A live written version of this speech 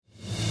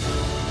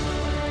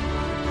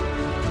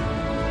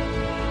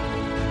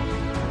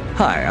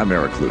Hi, I'm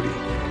Eric Ludy,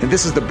 and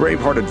this is the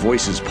Bravehearted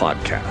Voices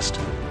Podcast.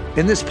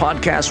 In this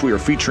podcast, we are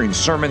featuring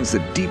sermons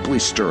that deeply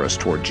stir us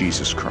toward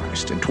Jesus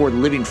Christ and toward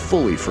living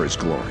fully for His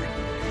glory.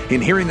 In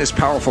hearing this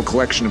powerful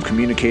collection of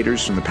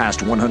communicators from the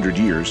past 100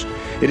 years,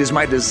 it is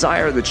my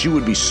desire that you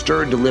would be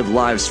stirred to live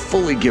lives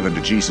fully given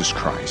to Jesus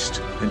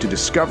Christ and to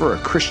discover a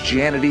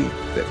Christianity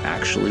that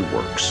actually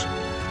works.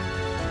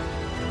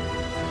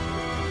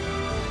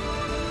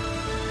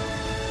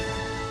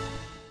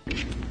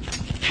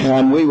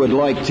 And we would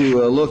like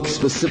to look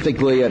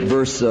specifically at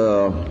verse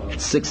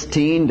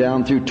 16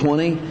 down through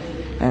 20.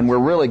 And we're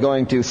really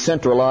going to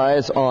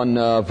centralize on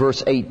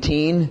verse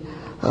 18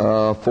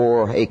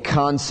 for a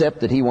concept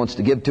that he wants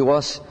to give to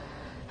us.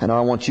 And I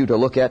want you to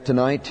look at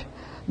tonight,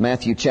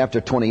 Matthew chapter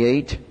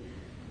 28.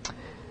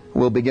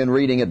 We'll begin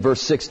reading at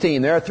verse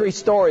 16. There are three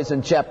stories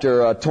in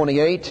chapter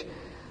 28.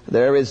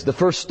 There is the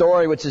first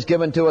story, which is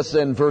given to us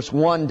in verse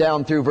 1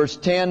 down through verse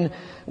 10,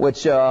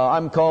 which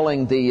I'm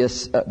calling the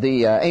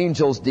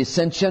angel's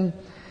dissension.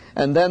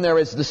 And then there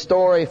is the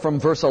story from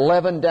verse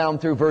 11 down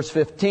through verse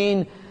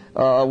 15,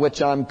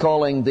 which I'm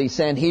calling the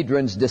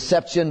Sanhedrin's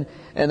deception.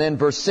 And then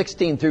verse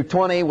 16 through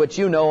 20, which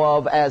you know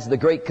of as the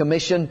Great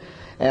Commission,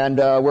 and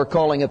we're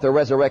calling it the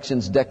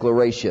Resurrection's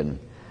Declaration.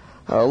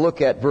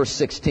 Look at verse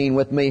 16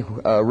 with me,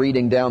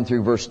 reading down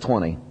through verse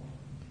 20.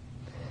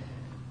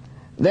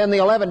 Then the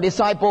 11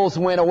 disciples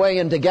went away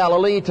into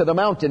Galilee to the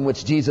mountain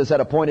which Jesus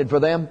had appointed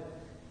for them.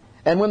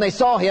 And when they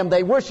saw Him,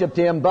 they worshipped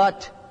Him,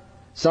 but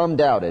some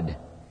doubted.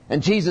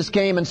 And Jesus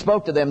came and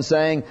spoke to them,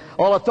 saying,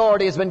 All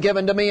authority has been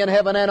given to me in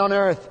heaven and on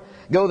earth.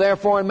 Go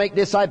therefore and make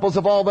disciples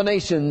of all the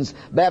nations,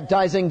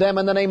 baptizing them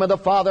in the name of the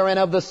Father and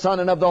of the Son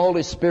and of the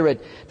Holy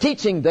Spirit,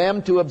 teaching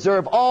them to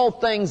observe all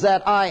things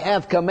that I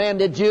have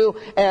commanded you.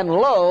 And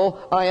lo,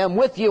 I am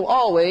with you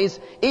always,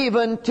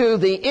 even to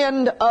the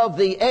end of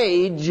the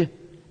age.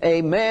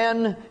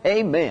 Amen,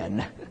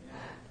 amen.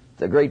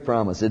 It's a great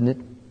promise, isn't it?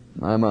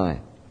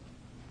 My.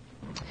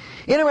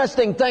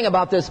 Interesting thing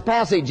about this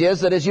passage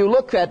is that as you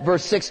look at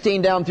verse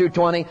 16 down through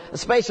 20,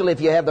 especially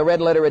if you have the red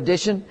letter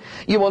edition,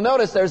 you will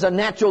notice there's a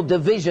natural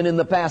division in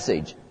the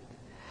passage.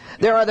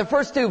 There are the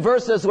first two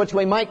verses which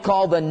we might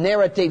call the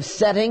narrative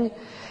setting,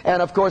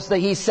 and of course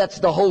he sets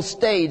the whole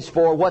stage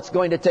for what's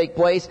going to take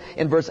place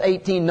in verse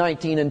 18,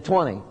 19, and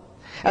 20.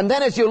 And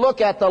then as you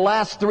look at the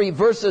last three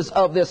verses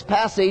of this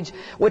passage,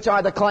 which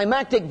are the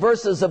climactic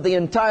verses of the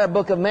entire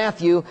book of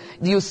Matthew,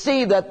 you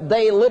see that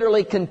they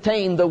literally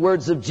contain the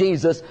words of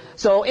Jesus.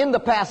 So in the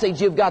passage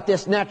you've got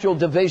this natural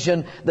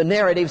division, the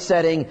narrative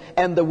setting,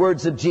 and the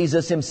words of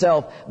Jesus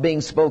Himself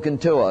being spoken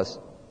to us.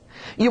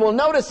 You will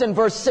notice in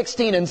verse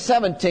 16 and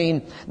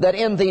 17 that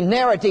in the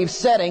narrative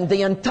setting,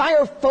 the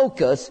entire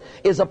focus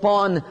is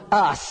upon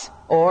us,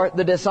 or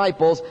the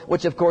disciples,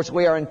 which of course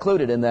we are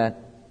included in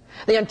that.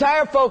 The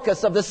entire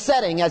focus of the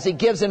setting, as he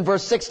gives in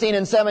verse 16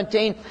 and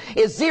 17,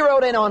 is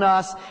zeroed in on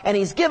us, and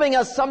he's giving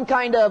us some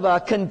kind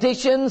of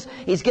conditions,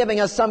 he's giving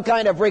us some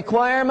kind of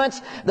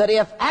requirements, that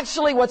if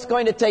actually what's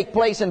going to take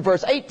place in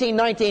verse 18,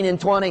 19,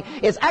 and 20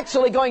 is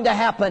actually going to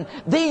happen,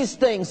 these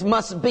things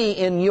must be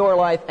in your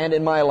life and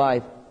in my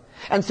life.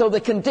 And so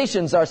the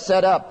conditions are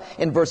set up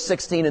in verse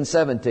 16 and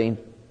 17.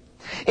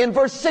 In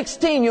verse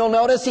 16, you'll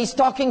notice he's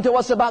talking to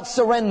us about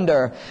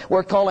surrender.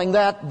 We're calling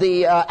that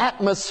the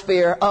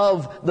atmosphere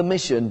of the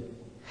mission.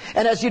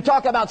 And as you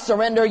talk about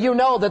surrender, you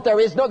know that there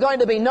is going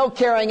to be no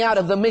carrying out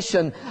of the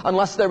mission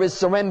unless there is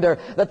surrender.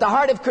 That the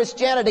heart of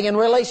Christianity in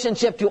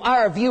relationship to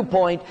our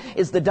viewpoint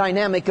is the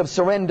dynamic of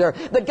surrender.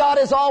 That God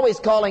is always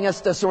calling us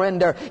to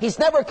surrender. He's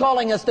never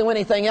calling us to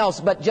anything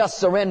else but just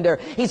surrender.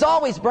 He's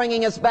always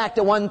bringing us back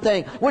to one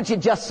thing. Would you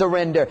just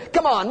surrender?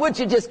 Come on, would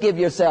you just give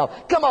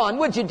yourself? Come on,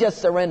 would you just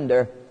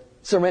surrender?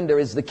 Surrender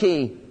is the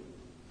key.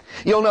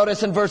 You'll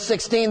notice in verse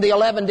 16, the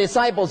 11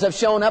 disciples have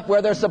shown up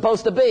where they're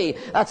supposed to be.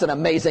 That's an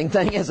amazing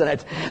thing, isn't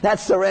it?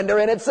 That's surrender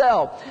in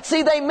itself.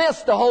 See, they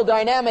missed the whole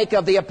dynamic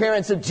of the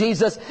appearance of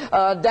Jesus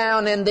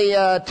down in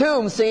the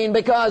tomb scene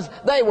because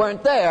they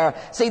weren't there.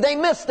 See, they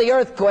missed the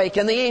earthquake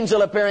and the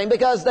angel appearing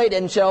because they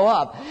didn't show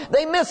up.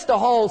 They missed the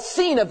whole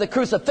scene of the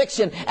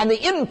crucifixion and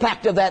the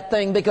impact of that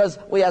thing because,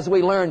 as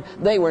we learned,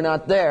 they were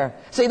not there.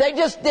 See, they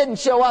just didn't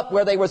show up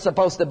where they were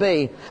supposed to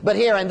be. But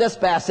here in this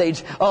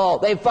passage,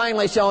 they've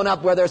finally shown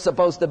up where they're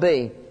supposed to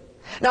be.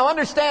 Now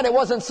understand, it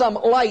wasn't some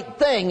light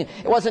thing.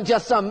 It wasn't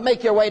just some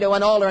make your way to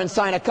an altar and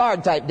sign a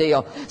card type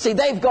deal. See,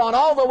 they've gone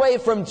all the way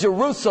from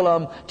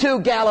Jerusalem to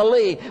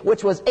Galilee,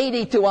 which was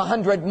 80 to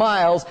 100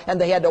 miles,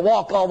 and they had to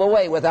walk all the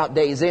way without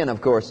days in,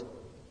 of course.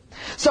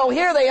 So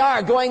here they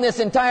are going this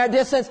entire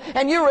distance,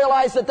 and you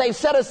realize that they've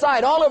set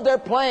aside all of their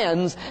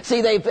plans.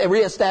 See, they've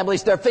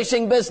reestablished their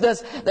fishing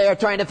business. They are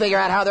trying to figure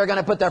out how they're going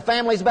to put their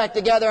families back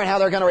together and how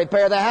they're going to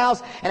repair the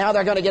house and how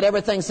they're going to get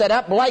everything set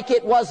up like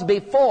it was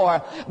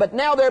before. But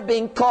now they're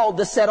being called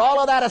to set all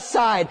of that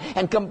aside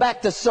and come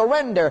back to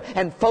surrender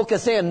and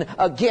focus in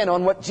again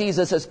on what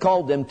Jesus has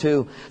called them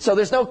to. So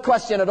there's no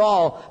question at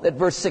all that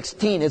verse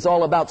 16 is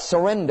all about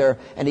surrender,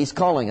 and he's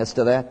calling us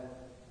to that.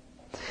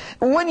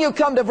 When you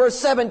come to verse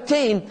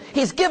 17,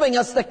 he's giving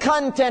us the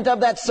content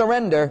of that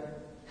surrender.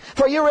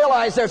 For you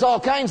realize there's all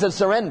kinds of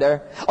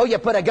surrender. Oh, you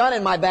put a gun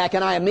in my back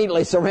and I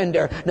immediately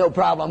surrender. No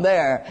problem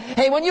there.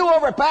 Hey, when you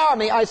overpower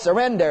me, I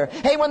surrender.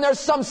 Hey, when there's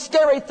some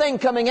scary thing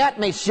coming at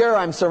me, sure,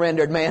 I'm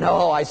surrendered, man.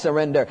 Oh, I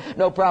surrender.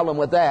 No problem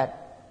with that.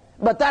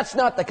 But that's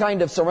not the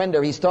kind of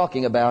surrender he's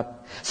talking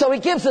about. So he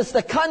gives us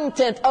the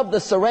content of the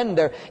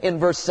surrender in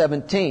verse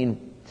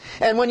 17.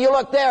 And when you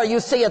look there, you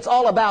see it's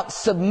all about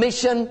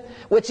submission,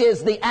 which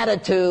is the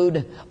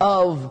attitude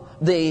of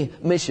the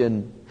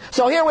mission.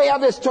 So here we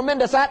have this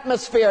tremendous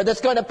atmosphere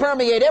that's going to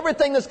permeate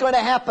everything that's going to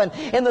happen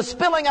in the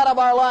spilling out of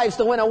our lives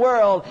to win a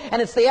world.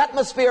 And it's the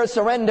atmosphere of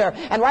surrender.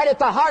 And right at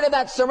the heart of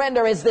that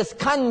surrender is this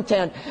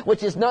content,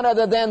 which is none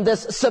other than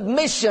this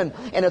submission.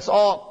 And it's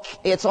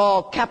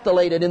all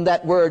capitulated in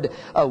that word,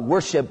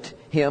 worshipped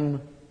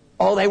him.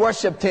 Oh, they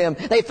worshipped him.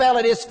 They fell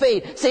at his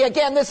feet. See,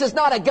 again, this is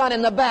not a gun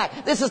in the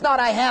back. This is not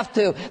I have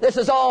to. This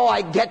is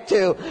I get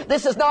to.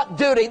 This is not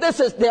duty. This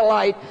is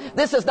delight.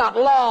 This is not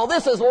law.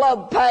 This is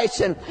love,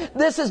 passion.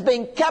 This is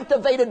being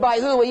captivated by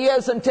who he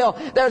is until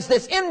there's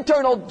this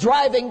internal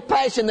driving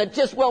passion that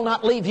just will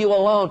not leave you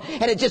alone.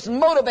 And it just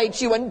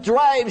motivates you and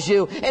drives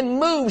you and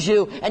moves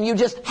you. And you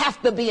just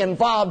have to be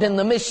involved in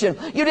the mission.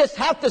 You just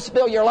have to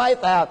spill your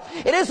life out.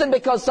 It isn't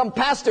because some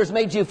pastor's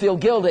made you feel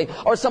guilty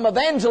or some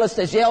evangelist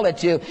has yelled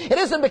at you. It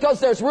isn't because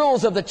there's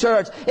rules of the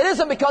church. It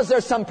isn't because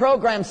there's some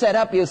program set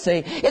up, you see.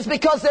 It's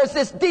because there's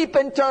this deep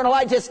internal,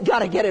 I just got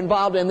to get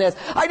involved in this.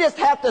 I just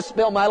have to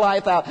spill my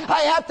life out. I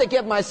have to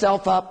give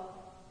myself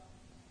up.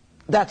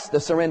 That's the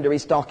surrender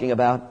he's talking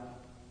about.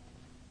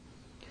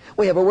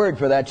 We have a word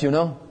for that, you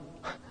know.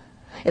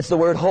 It's the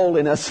word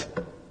holiness.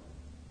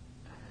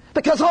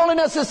 Because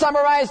holiness is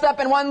summarized up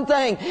in one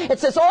thing.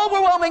 It's this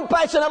overwhelming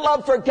passionate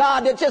love for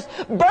God that just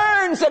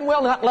burns and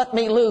will not let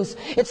me loose.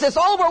 It's this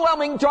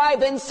overwhelming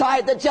drive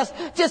inside that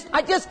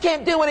I just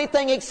can't do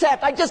anything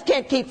except, I just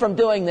can't keep from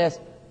doing this.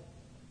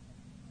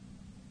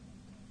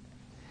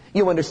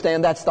 You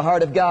understand that's the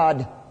heart of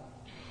God.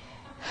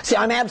 See,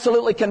 I'm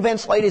absolutely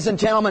convinced, ladies and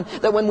gentlemen,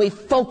 that when we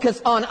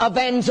focus on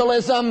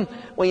evangelism,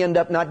 we end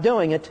up not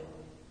doing it.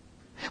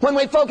 When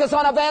we focus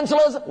on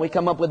evangelism, we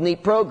come up with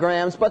neat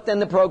programs, but then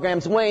the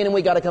programs wane and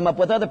we got to come up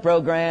with other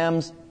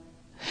programs.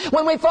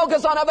 When we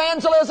focus on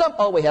evangelism,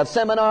 we have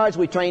seminars,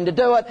 we train to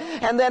do it,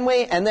 and then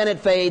it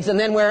fades, and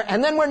then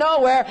we're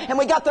nowhere, and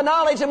we got the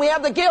knowledge and we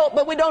have the guilt,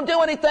 but we don't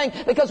do anything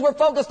because we're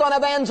focused on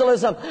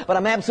evangelism. But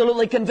I'm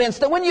absolutely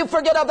convinced that when you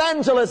forget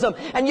evangelism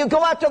and you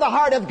go after the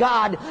heart of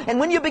God, and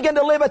when you begin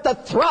to live at the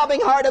throbbing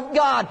heart of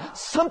God,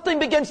 something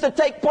begins to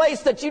take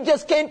place that you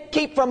just can't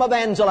keep from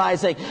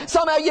evangelizing.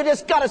 Somehow you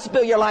just got to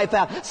spill your life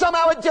out.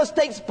 Somehow it just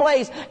takes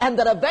place, and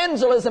that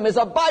evangelism is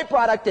a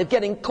byproduct of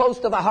getting close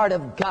to the heart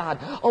of God.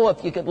 Oh,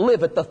 if you could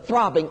live at the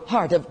throbbing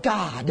heart of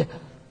God.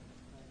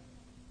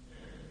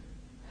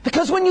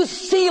 Because when you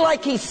see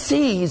like he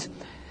sees,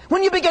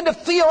 when you begin to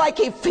feel like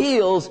he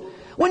feels,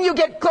 when you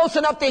get close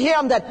enough to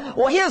him that,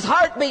 his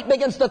heartbeat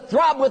begins to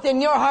throb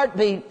within your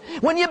heartbeat.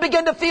 When you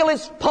begin to feel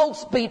his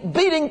pulse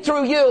beating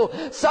through you,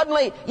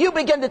 suddenly you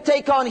begin to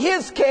take on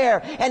his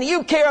care, and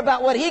you care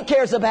about what he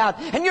cares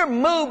about, and you're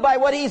moved by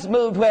what he's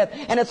moved with.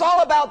 And it's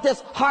all about this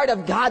heart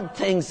of God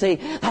thing, see.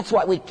 That's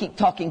why we keep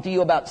talking to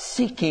you about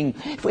seeking.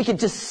 If we could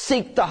just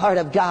seek the heart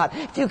of God,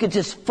 if you could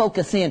just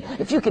focus in,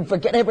 if you could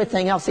forget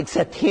everything else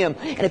except him,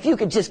 and if you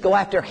could just go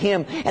after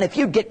him, and if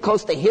you'd get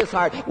close to his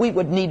heart, we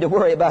wouldn't need to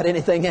worry about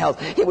anything else.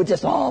 It would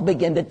just all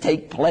begin to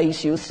take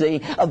place, you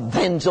see.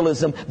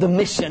 Evangelism, the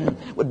mission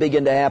would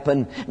begin to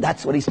happen.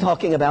 That's what he's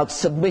talking about,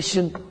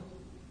 submission.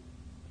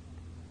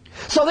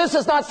 So this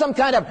is not some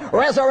kind of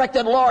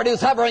resurrected Lord who's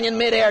hovering in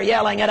midair,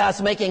 yelling at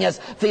us, making us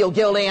feel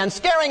guilty and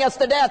scaring us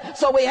to death.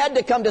 So we had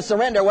to come to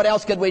surrender. What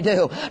else could we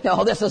do?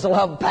 No, this is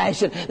love,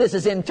 passion. This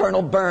is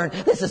internal burn.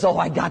 This is,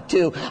 I got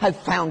to. I've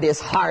found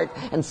his heart.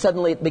 And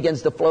suddenly it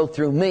begins to flow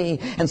through me.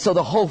 And so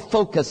the whole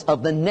focus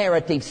of the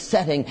narrative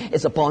setting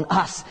is upon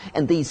us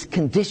and these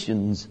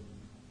conditions.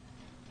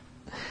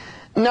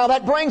 Now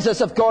that brings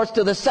us, of course,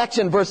 to the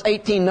section, verse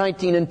 18,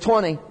 19, and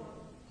 20,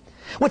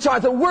 which are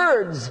the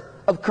words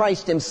of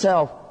Christ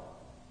himself.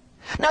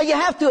 Now you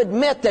have to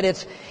admit that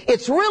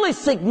it's really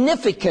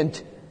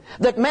significant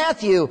that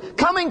Matthew,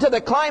 coming to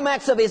the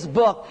climax of his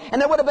book, and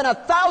there would have been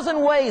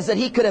 1,000 ways that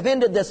he could have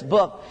ended this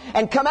book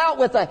and come out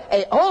with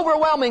a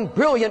overwhelming,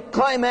 brilliant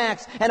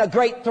climax and a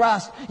great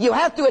thrust. You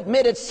have to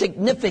admit it's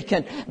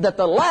significant that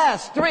the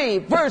last 3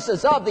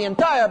 verses of the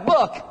entire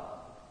book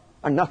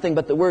are nothing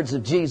but the words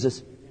of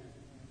Jesus.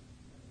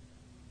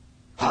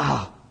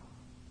 Wow.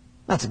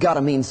 That's got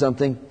to mean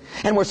something.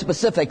 And we're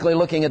specifically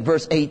looking at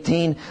verse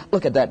 18.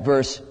 Look at that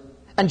verse.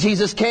 And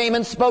Jesus came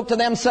and spoke to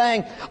them,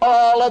 saying,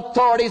 all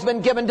authority has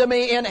been given to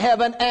me in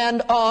heaven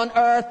and on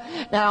earth.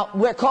 Now,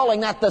 we're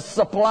calling that the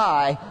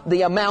supply,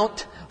 the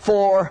amount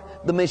for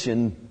the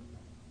mission.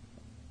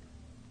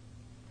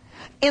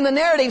 In the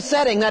narrative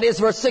setting, that is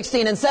verse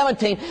 16 and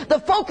 17, the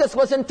focus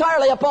was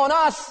entirely upon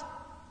us.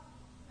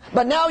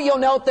 But now you'll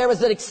note there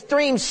was an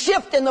extreme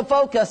shift in the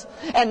focus.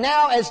 And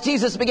now as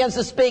Jesus begins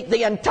to speak,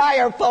 the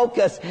entire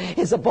focus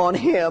is upon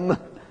him.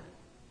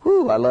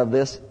 Whew, I love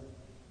this.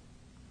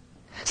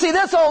 See,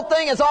 this whole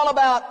thing is all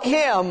about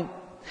Him.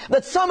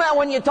 But somehow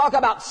when you talk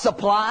about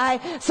supply,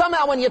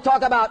 somehow when you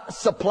talk about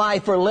supply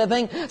for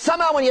living,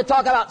 somehow when you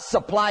talk about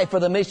supply for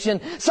the mission,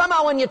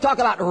 somehow when you talk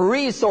about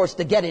resource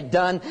to get it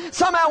done,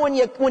 somehow when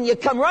you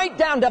come right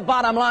down to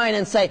bottom line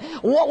and say,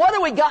 what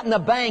do we got in the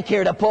bank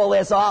here to pull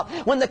this off?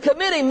 When the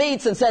committee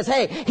meets and says,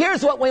 hey,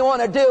 here's what we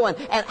want to do,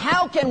 and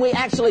how can we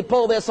actually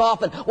pull this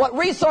off, and what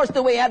resource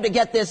do we have to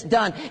get this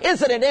done?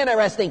 Isn't it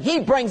interesting?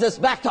 He brings us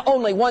back to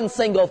only one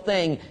single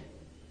thing,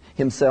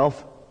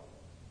 Himself.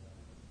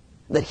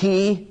 That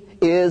He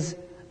is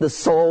the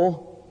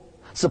sole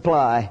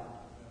supply.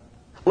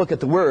 Look at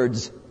the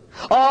words.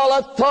 All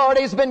authority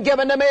has been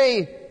given to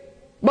me,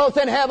 both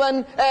in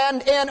heaven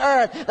and in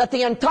earth. That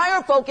the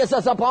entire focus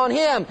is upon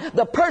Him,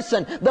 the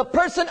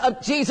person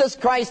of Jesus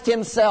Christ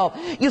Himself.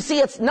 You see,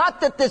 it's not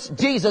that this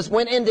Jesus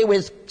went into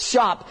his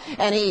shop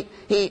and he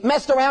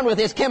messed around with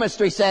his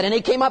chemistry set and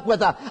he came up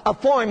with a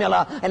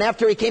formula. And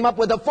after he came up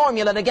with a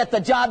formula to get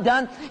the job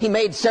done, he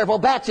made several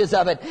batches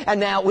of it. And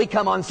now we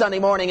come on Sunday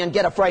morning and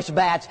get a fresh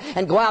batch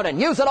and go out and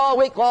use it all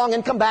week long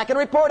and come back and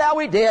report how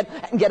we did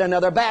and get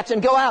another batch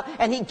and go out.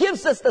 And He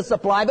gives us the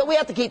supply, but we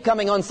have to keep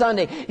coming on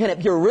Sunday. And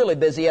if you're really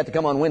busy, you have to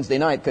come on Wednesday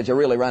night because you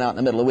really run out in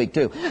the middle of the week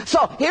too.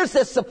 So here's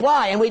this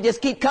supply, and we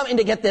just keep coming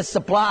to get this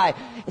supply.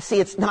 See,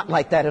 it's not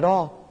like that at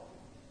all.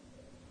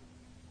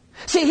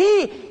 See,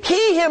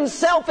 He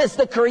Himself is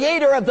the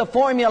creator of the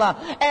formula,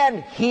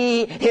 and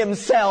He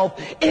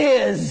Himself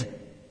is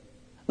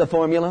the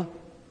formula.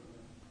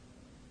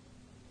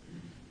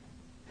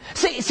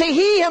 See,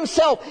 He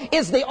Himself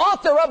is the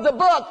author of the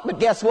book, but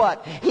guess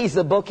what? He's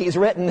the book He's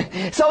written.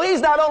 So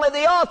He's not only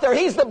the author,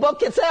 He's the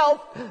book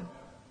itself.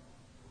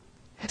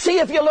 See,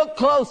 if you look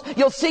close,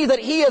 you'll see that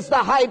He is the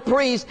high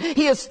priest.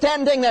 He is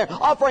standing there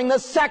offering the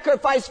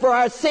sacrifice for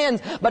our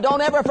sins. But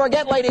don't ever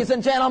forget, ladies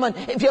and gentlemen,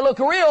 if you look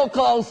real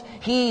close,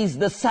 He's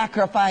the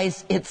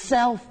sacrifice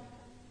itself.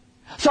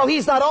 So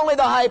He's not only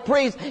the high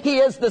priest, He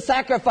is the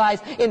sacrifice.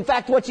 In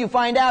fact, what you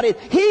find out is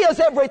He is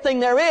everything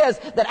there is,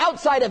 that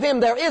outside of Him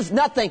there is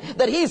nothing,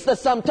 that He's the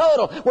sum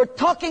total. We're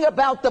talking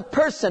about the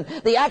person,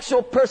 the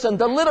actual person,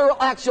 the literal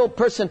actual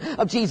person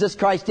of Jesus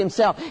Christ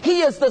Himself. He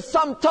is the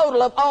sum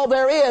total of all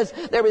there is.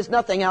 There is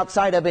nothing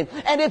outside of Him.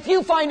 And if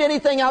you find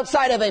anything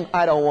outside of Him,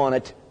 I don't want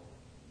it.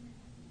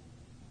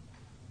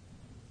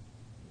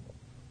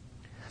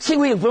 See,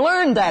 we've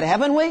learned that,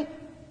 haven't we?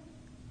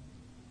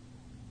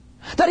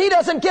 That He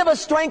doesn't give us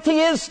strength,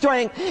 He is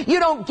strength. You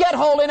don't get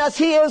holiness,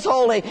 He is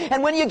holy.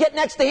 And when you get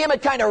next to Him,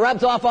 it kind of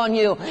rubs off on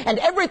you. And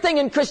everything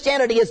in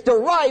Christianity is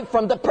derived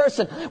from the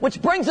person,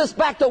 which brings us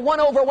back to one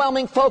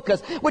overwhelming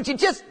focus. Would you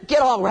just get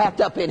all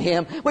wrapped up in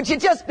Him? Would you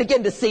just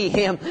begin to see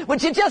Him?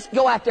 Would you just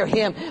go after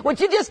Him?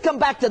 Would you just come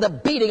back to the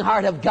beating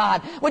heart of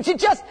God? Would you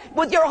just,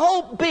 with your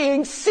whole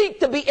being, seek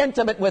to be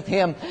intimate with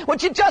Him?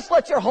 Would you just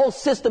let your whole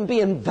system be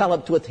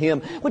enveloped with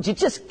Him? Would you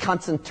just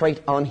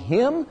concentrate on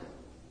Him?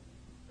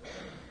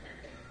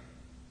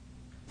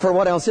 For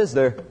what else is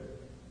there?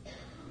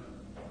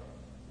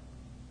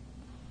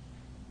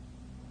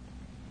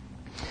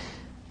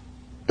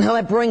 Now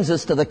that brings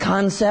us to the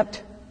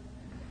concept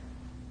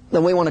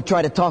that we want to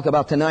try to talk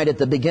about tonight at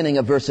the beginning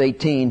of verse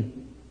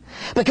 18.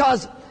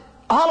 Because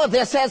all of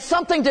this has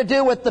something to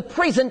do with the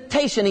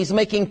presentation He's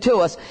making to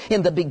us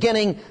in the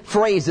beginning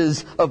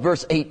phrases of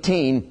verse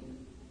 18.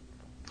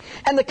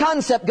 And the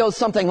concept goes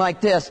something like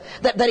this,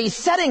 that He's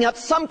setting up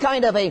some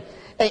kind of a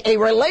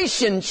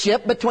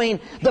relationship between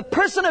the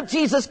person of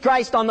Jesus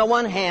Christ on the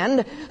one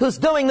hand, who's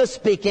doing the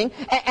speaking,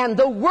 and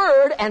the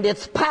Word and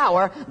its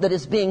power that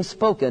is being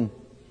spoken.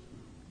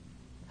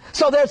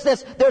 So there's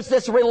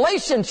this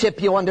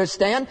relationship, you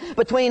understand,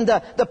 between the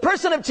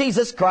person of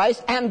Jesus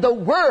Christ and the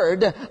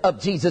Word of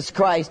Jesus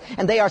Christ.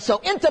 And they are so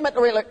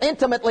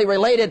intimately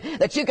related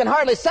that you can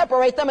hardly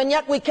separate them, and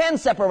yet we can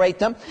separate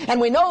them.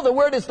 And we know the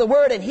Word is the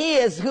Word, and He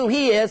is who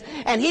He is,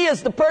 and He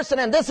is the person,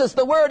 and this is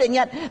the Word, and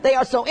yet they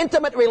are so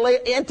intimately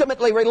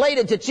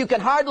related that you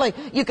can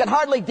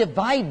hardly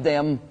divide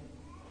them.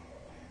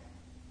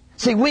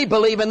 See, we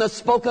believe in the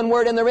spoken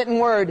Word and the written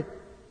Word.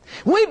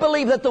 We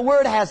believe that the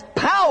Word has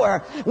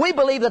power. We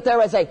believe that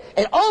there is an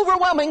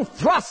overwhelming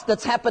thrust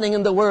that's happening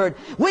in the Word.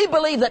 We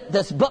believe that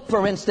this book,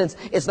 for instance,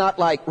 is not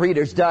like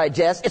Reader's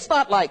Digest. It's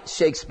not like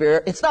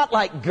Shakespeare. It's not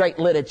like great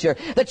literature.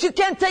 That you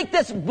can't take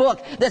this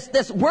book,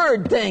 this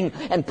Word thing,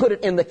 and put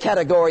it in the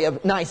category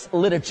of nice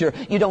literature.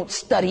 You don't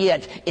study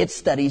it. It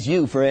studies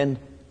you, friend.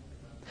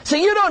 So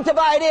you don't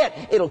divide it.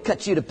 It'll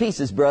cut you to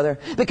pieces, brother.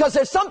 Because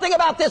there's something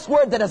about this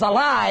Word that is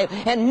alive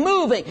and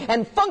moving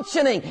and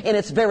functioning in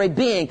its very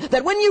being.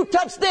 That when you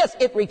touch this,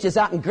 it reaches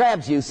out and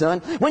grabs you,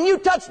 son. When you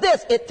touch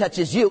this, it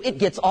touches you. It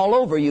gets all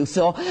over you.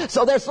 So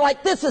there's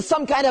like, this is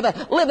some kind of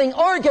a living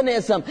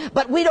organism.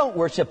 But we don't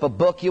worship a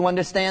book, you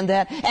understand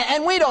that?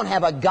 And we don't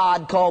have a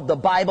God called the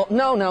Bible.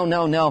 No.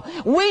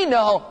 We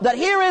know that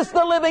here is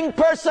the living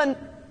person.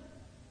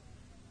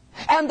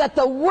 And that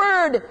the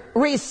Word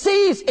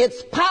receives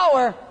its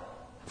power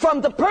from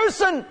the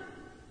person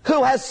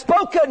who has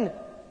spoken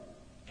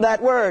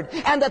that word,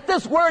 and that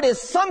this word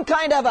is some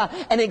kind of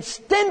an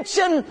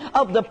extension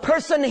of the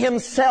person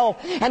himself.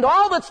 And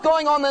all that's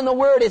going on in the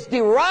word is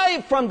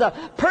derived from the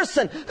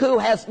person who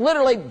has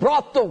literally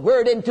brought the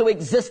word into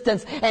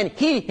existence, and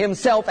he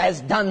himself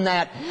has done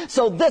that.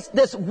 So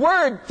this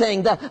word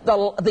thing,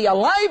 the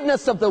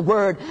aliveness of the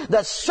word,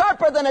 the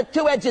sharper than a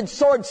two-edged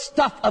sword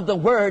stuff of the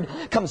word,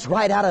 comes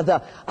right out of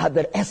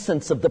the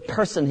essence of the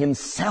person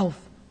himself.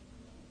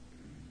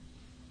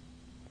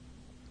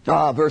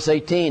 Verse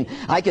 18,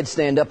 I could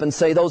stand up and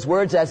say those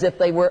words as if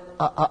they were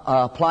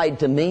applied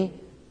to me.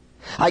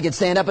 I could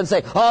stand up and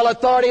say, all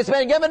authority has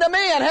been given to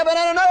me in heaven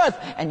and on earth.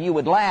 And you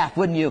would laugh,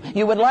 wouldn't you?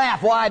 You would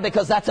laugh. Why?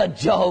 Because that's a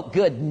joke.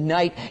 Good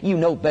night. You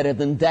know better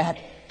than that.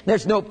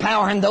 There's no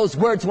power in those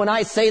words when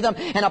I say them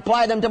and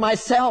apply them to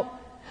myself.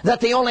 That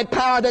the only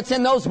power that's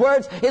in those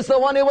words is the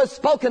one who has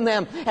spoken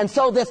them. And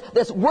so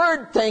this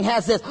word thing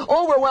has this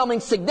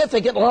overwhelming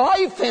significant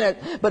life in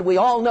it. But we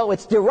all know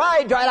it's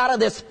derived right out of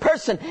this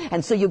person.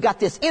 And so you've got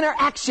this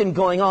interaction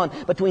going on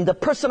between the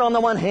person on the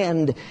one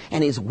hand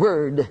and his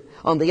word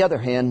on the other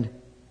hand.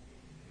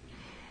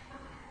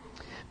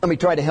 Let me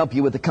try to help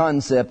you with the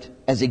concept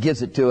as he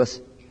gives it to us.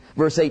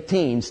 Verse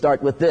 18,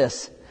 start with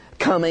this.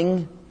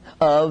 Coming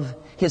of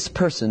his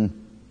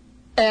person.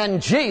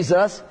 And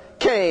Jesus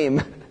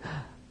came.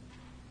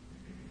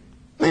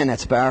 Man,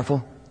 that's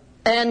powerful.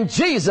 And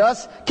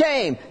Jesus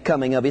came.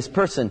 Coming of his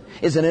person.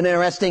 Isn't it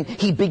interesting?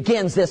 He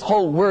begins this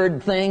whole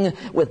word thing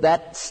with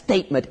that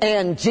statement.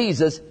 And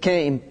Jesus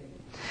came.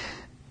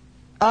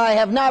 I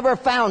have never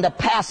found a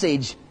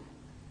passage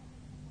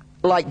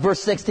like verse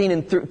 16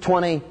 and through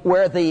 20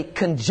 where the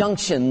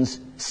conjunctions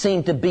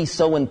seem to be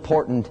so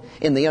important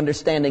in the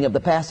understanding of the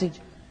passage.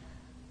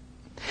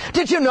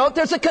 Did you note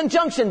there's a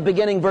conjunction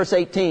beginning verse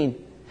 18?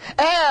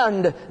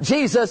 And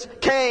Jesus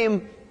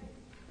came.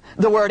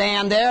 The word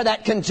 "and" there,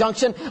 that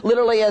conjunction,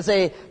 literally as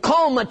a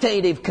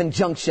culminative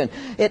conjunction.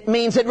 It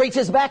means it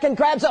reaches back and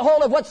grabs a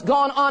hold of what's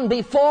gone on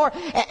before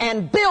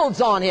and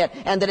builds on it.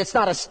 And that it's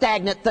not a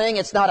stagnant thing.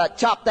 It's not a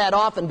chop that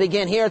off and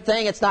begin here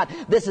thing. It's not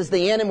this is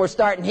the end and we're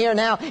starting here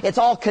now. It's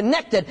all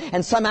connected.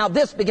 And somehow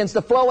this begins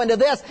to flow into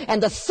this.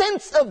 And the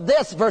sense of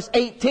this, verse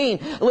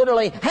 18,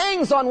 literally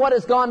hangs on what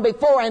has gone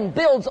before and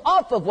builds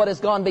off of what has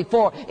gone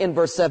before in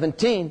verse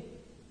 17.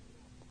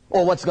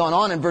 Or what's gone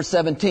on in verse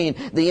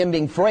 17. The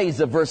ending phrase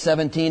of verse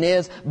 17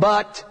 is,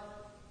 but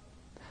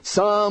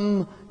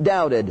some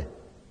doubted.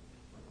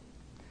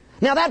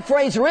 Now that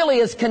phrase really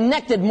is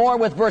connected more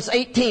with verse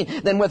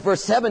 18 than with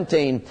verse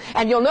 17.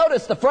 And you'll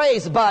notice the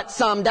phrase, but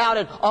some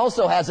doubted,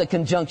 also has a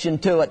conjunction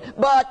to it.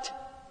 But,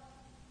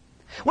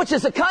 which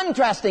is a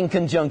contrasting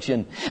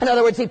conjunction. In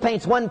other words, he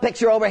paints one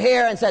picture over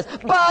here and says,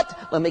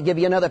 but, let me give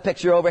you another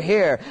picture over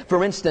here.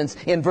 For instance,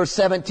 in verse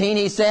 17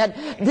 he said,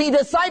 the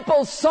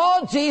disciples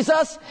saw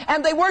Jesus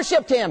and they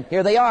worshipped him.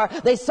 Here they are.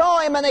 They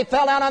saw him and they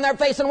fell down on their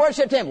face and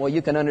worshipped him. Well,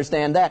 you can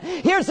understand that.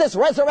 Here's this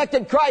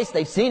resurrected Christ.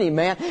 They've seen him,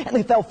 man. And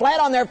they fell flat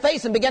on their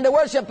face and began to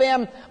worship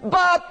him.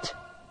 But,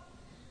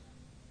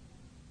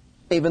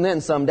 even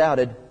then some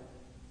doubted.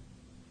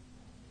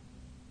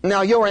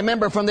 Now you'll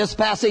remember from this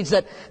passage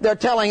that they're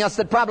telling us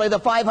that probably the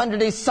 500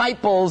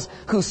 disciples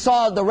who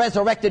saw the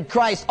resurrected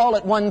Christ all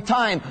at one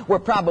time were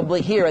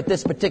probably here at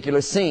this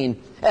particular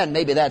scene. And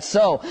maybe that's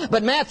so.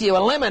 But Matthew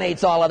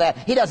eliminates all of that.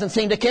 He doesn't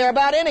seem to care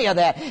about any of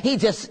that. He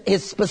just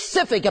is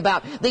specific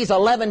about these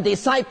 11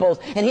 disciples.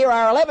 And here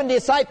are 11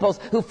 disciples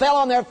who fell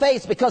on their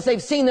face because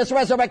they've seen this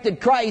resurrected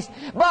Christ.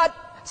 But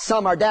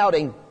some are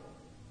doubting.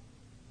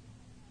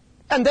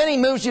 And then he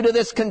moves you to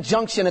this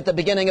conjunction at the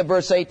beginning of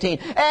verse 18.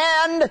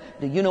 And,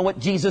 do you know what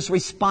Jesus'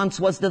 response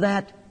was to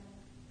that?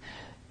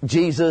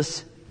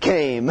 Jesus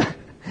came.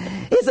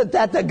 Isn't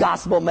that the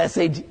gospel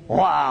message?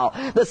 Wow.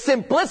 The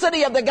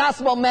simplicity of the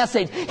gospel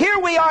message. Here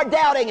we are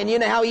doubting, and you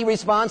know how he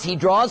responds? He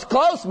draws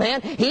close,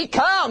 man. He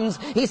comes.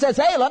 He says,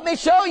 hey, let me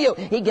show you.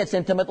 He gets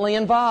intimately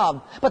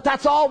involved. But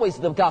that's always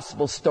the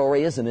gospel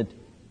story, isn't it?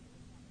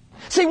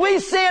 See, we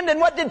sinned,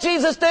 and what did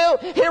Jesus do?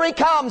 Here he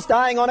comes,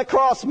 dying on a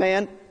cross,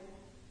 man.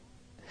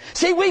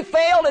 See, we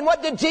failed, and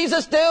what did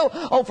Jesus do?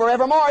 Oh,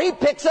 forevermore, he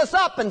picks us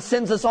up and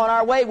sends us on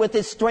our way with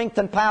his strength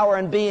and power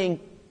and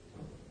being.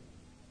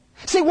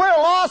 See, we're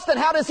lost, and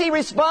how does he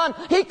respond?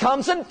 He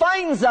comes and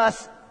finds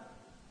us.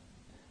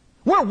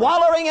 We're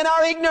wallowing in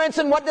our ignorance,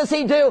 and what does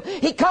he do?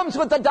 He comes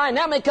with the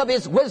dynamic of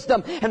his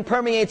wisdom and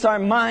permeates our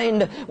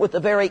mind with the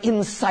very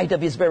insight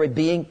of his very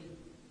being.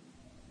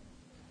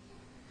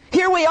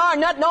 Here we are,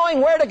 not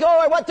knowing where to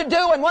go or what to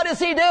do, and what does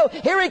he do?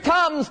 Here he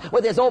comes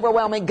with his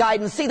overwhelming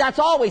guidance. See, that's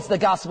always the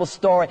gospel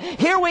story.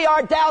 Here we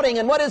are doubting,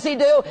 and what does he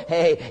do?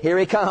 Hey, here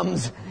he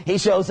comes. He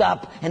shows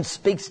up and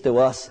speaks to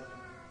us.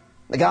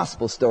 The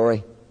gospel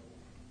story.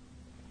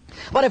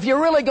 But if you're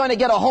really going to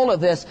get a hold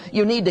of this,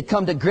 you need to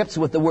come to grips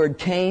with the word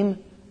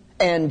came,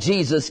 and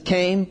Jesus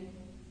came.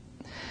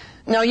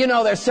 Now, you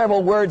know there's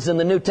several words in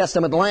the New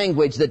Testament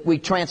language that we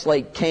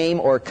translate came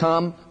or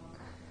come.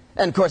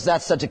 And of course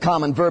that's such a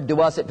common verb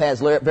to us, it has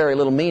very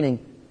little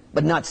meaning.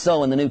 But not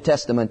so in the New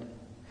Testament.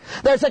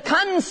 There's a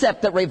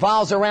concept that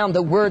revolves around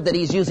the word that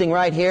he's using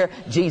right here.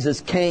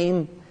 Jesus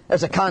came.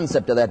 There's a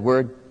concept of that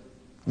word.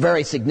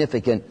 Very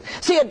significant.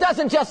 See, it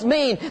doesn't just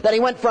mean that he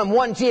went from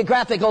one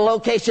geographical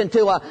location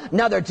to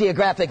another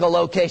geographical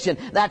location.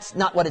 That's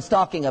not what it's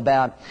talking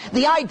about.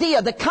 The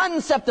idea, the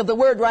concept of the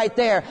word right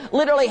there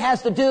literally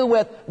has to do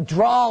with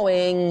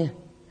drawing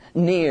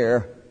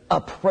near,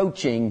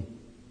 approaching.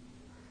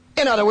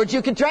 In other words,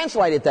 you can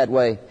translate it that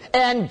way.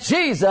 And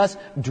Jesus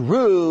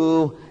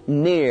drew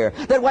near.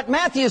 That what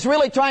Matthew is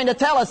really trying to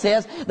tell us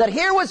is that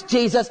here was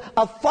Jesus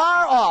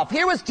afar off.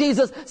 Here was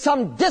Jesus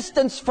some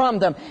distance from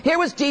them. Here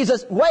was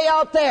Jesus way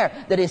out there.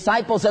 The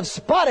disciples have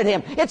spotted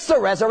him. It's the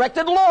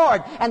resurrected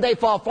Lord. And they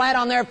fall flat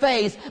on their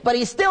face. But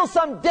he's still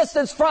some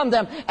distance from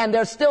them. And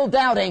they're still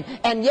doubting.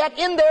 And yet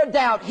in their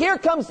doubt, here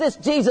comes this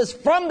Jesus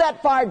from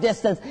that far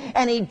distance.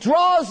 And he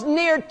draws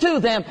near to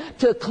them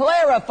to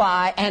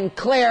clarify and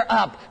clear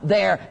up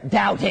their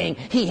doubting.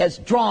 He has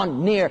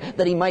drawn near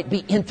that he might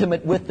be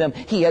intimate with them.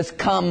 He has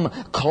come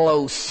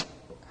close.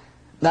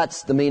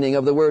 That's the meaning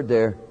of the word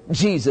there.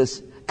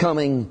 Jesus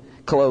coming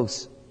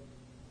close.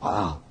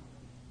 Wow.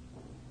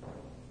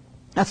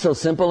 That's so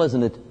simple,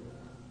 isn't it?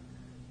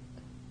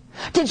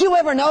 Did you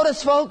ever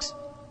notice, folks,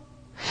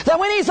 that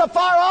when he's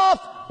afar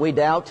off, we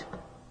doubt?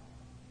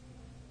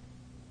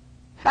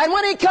 And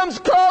when he comes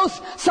close,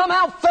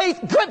 somehow faith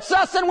grips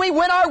us and we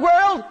win our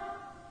world?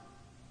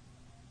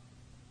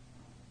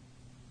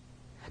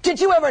 Did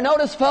you ever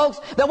notice, folks,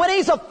 that when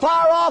he's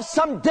afar off,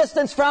 some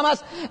distance from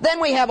us, then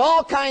we have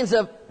all kinds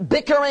of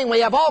bickering,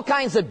 we have all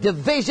kinds of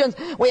divisions,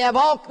 we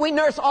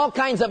nurse all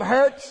kinds of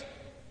hurts,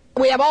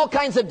 we have all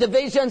kinds of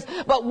divisions,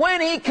 but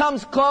when he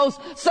comes close,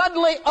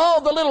 suddenly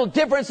all the little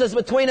differences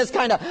between us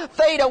kind of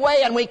fade away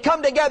and we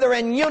come together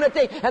in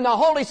unity and the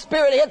Holy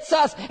Spirit hits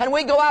us and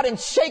we go out and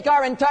shake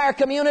our entire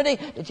community.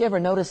 Did you ever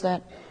notice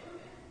that?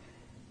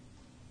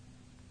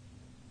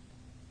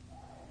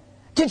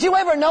 Did you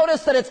ever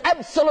notice that it's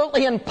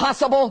absolutely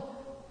impossible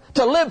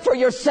to live for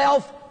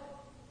yourself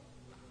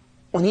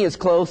when he is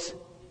close?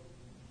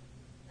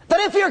 That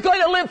if you're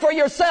going to live for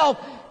yourself,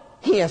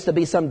 he has to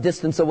be some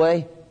distance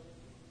away.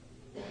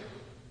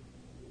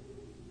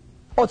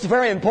 Oh, it's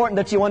very important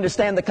that you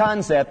understand the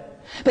concept.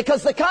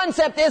 Because the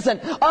concept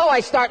isn't, oh,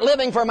 I start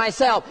living for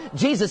myself.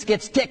 Jesus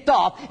gets ticked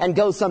off and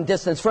goes some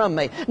distance from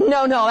me.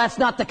 No, that's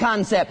not the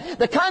concept.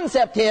 The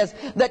concept is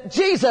that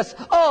Jesus,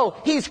 oh,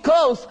 he's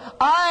close.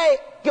 I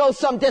go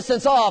some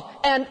distance off.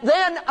 And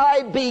then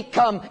I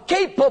become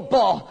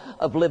capable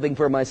of living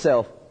for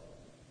myself.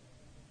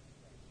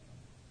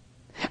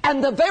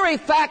 And the very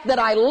fact that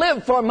I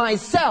live for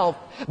myself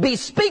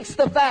bespeaks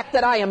the fact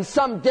that I am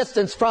some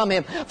distance from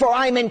him. For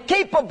I'm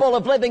incapable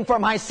of living for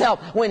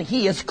myself when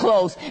he is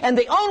close. And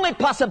the only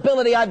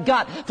possibility I've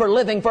got for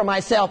living for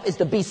myself is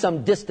to be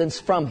some distance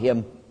from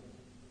him.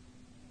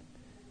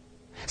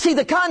 See,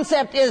 the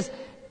concept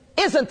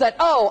isn't that,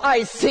 oh,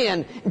 I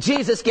sin,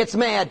 Jesus gets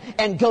mad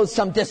and goes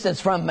some distance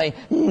from me.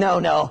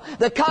 No.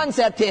 The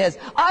concept is,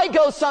 I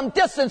go some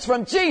distance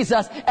from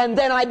Jesus and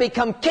then I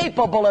become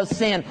capable of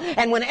sin.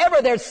 And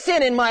whenever there's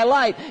sin in my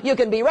life, you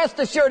can be rest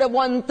assured of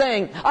one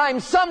thing.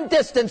 I'm some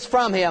distance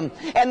from him.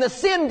 And the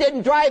sin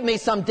didn't drive me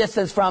some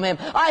distance from him.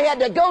 I had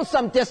to go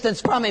some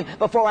distance from him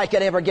before I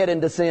could ever get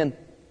into sin.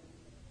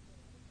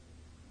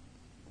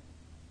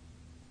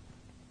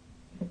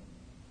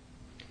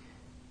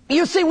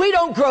 You see, we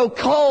don't grow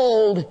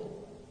cold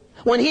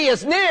when he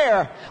is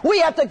near. We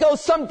have to go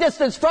some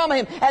distance from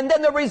him. And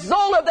then the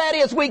result of that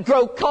is we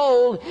grow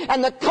cold.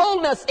 And the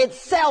coldness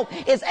itself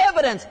is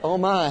evidence. Oh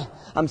my,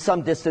 I'm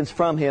some distance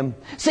from him.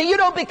 See, you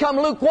don't become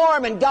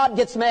lukewarm and God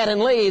gets mad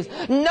and leaves.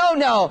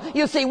 No.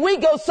 You see, we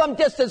go some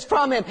distance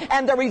from him.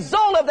 And the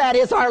result of that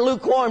is our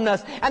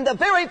lukewarmness. And the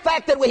very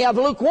fact that we have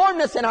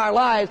lukewarmness in our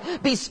lives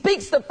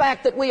bespeaks the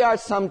fact that we are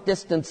some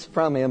distance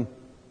from him.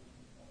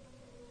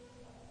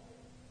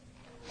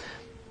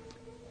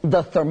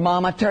 The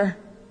thermometer,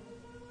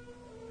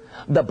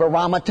 the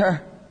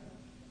barometer,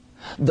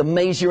 the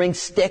measuring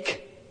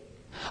stick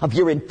of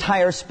your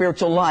entire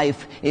spiritual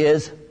life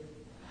is,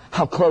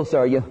 how close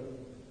are you?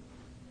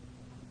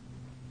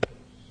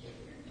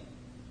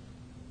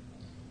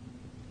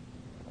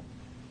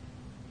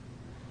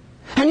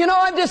 And you know,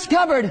 I've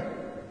discovered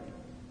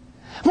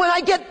when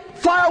I get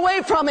far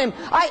away from him,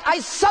 I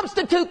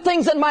substitute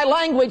things in my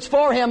language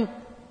for him.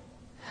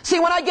 See,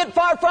 when I get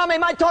far from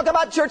him, I talk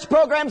about church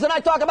programs, and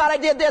I talk about I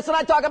did this, and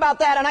I talk about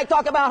that, and I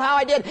talk about how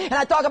I did, and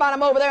I talk about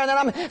him over there, and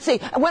then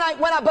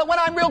but when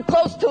I'm real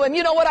close to him,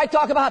 you know what I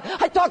talk about?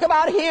 I talk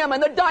about him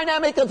and the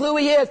dynamic of who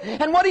he is,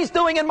 and what he's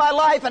doing in my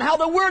life, and how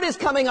the Word is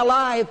coming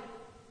alive.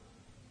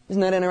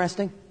 Isn't that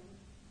interesting?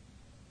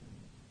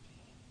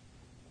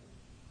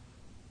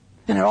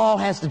 And it all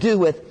has to do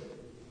with,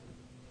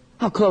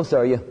 how close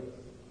are you?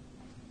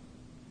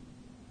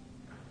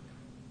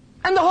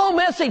 And the whole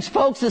message,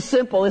 folks, is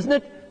simple, isn't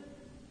it?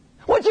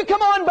 Would you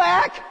come on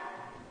back?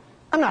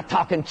 I'm not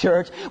talking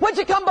church. Would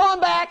you come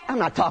on back? I'm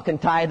not talking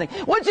tithing.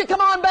 Would you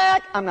come on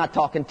back? I'm not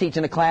talking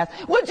teaching a class.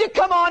 Would you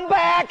come on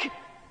back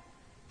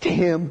to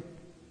him?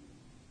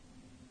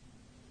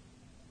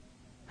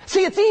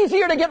 See, it's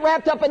easier to get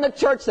wrapped up in the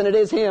church than it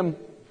is him.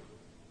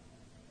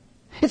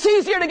 It's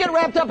easier to get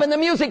wrapped up in the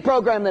music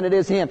program than it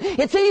is Him.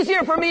 It's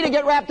easier for me to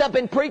get wrapped up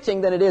in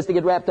preaching than it is to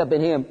get wrapped up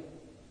in Him.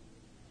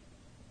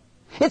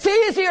 It's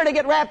easier to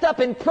get wrapped up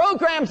in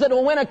programs that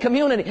will win a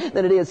community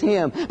than it is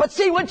Him. But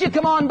see, would you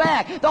come on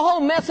back? The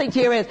whole message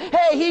here is,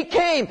 hey, He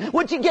came.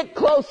 Would you get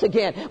close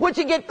again? Would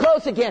you get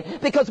close again?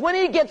 Because when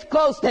He gets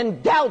close,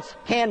 then doubts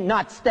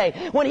cannot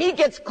stay. When He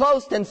gets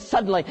close, then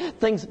suddenly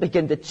things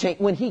begin to change.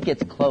 When He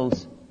gets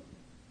close.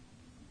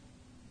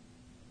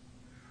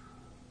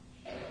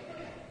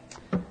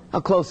 How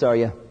close are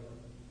you?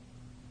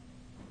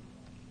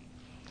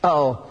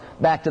 Oh,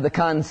 back to the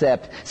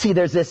concept. See,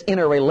 there's this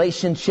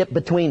interrelationship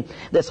between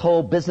this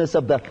whole business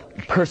of the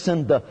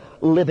person, the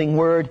living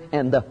Word,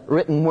 and the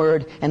written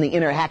Word, and the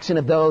interaction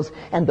of those.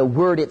 And the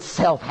Word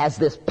itself has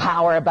this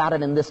power about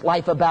it and this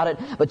life about it.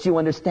 But you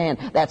understand,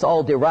 that's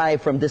all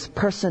derived from this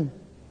person.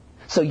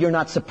 So you're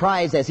not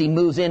surprised as he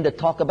moves in to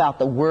talk about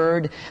the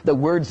Word, the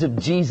words of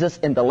Jesus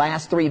in the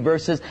last 3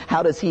 verses.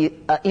 How does he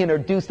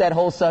introduce that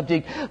whole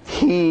subject?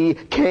 He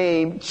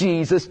came,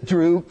 Jesus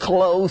drew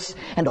close,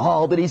 and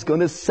all that he's going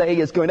to say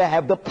is going to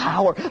have the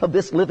power of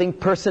this living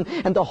person,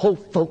 and the whole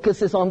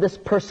focus is on this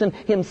person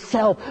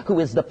himself, who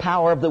is the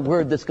power of the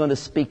Word that's going to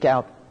speak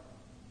out.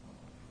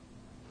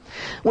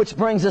 Which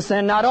brings us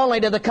then not only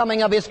to the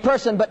coming of His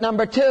person, but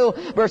number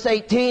 2, verse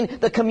 18,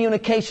 the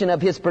communication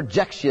of His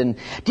projection.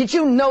 Did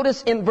you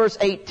notice in verse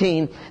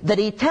 18 that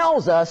He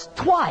tells us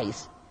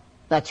twice?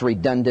 That's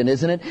redundant,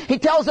 isn't it? He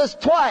tells us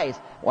twice.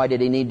 Why did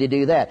He need to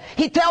do that?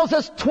 He tells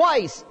us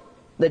twice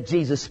that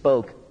Jesus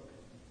spoke.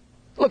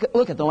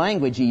 Look at the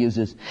language He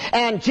uses.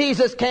 And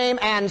Jesus came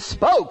and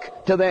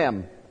spoke to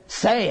them,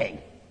 saying.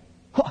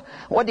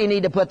 What do you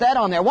need to put that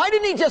on there? Why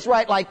didn't He just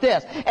write like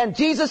this? And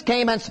Jesus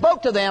came and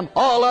spoke to them,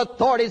 all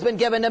authority has been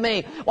given to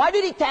me. Why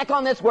did He tack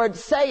on this word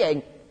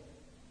saying?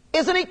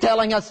 Isn't He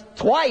telling us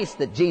twice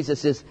that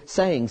Jesus is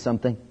saying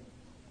something?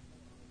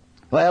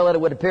 Well,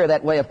 it would appear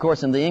that way, of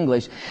course, in the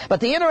English. But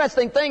the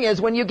interesting thing is,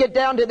 when you get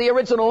down to the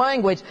original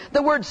language,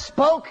 the word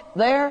spoke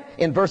there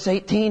in verse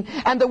 18,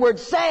 and the word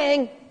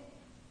saying,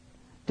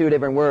 2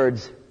 different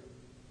words.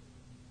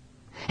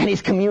 And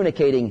He's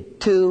communicating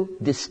 2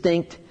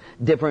 distinct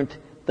different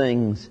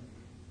things.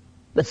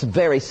 That's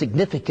very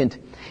significant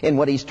in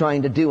what He's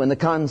trying to do in the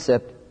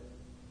concept.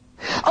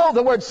 Oh,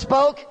 the word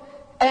spoke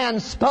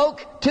and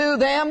spoke to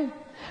them.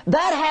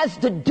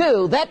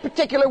 That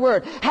particular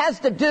word has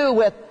to do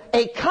with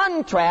a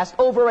contrast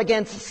over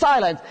against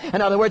silence.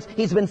 In other words,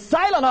 He's been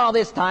silent all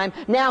this time.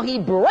 Now He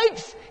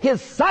breaks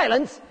His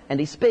silence and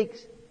He speaks.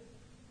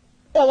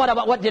 Well,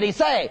 what did He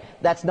say?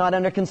 That's not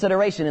under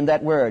consideration in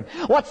that word.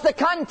 What's the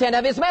content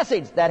of His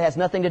message? That has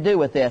nothing to do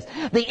with this.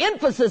 The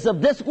emphasis of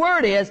this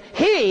word is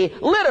He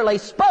literally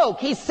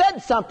spoke. He said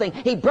something.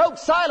 He broke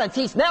silence.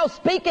 He's now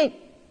speaking.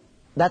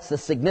 That's the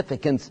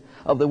significance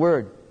of the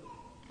word.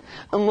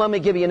 And let me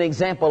give you an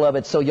example of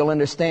it so you'll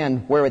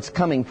understand where it's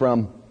coming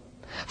from.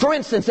 For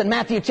instance, in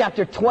Matthew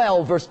chapter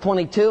 12, verse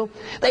 22,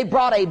 they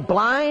brought a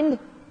blind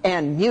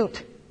and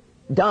mute,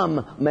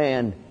 dumb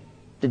man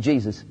to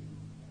Jesus.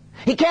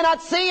 He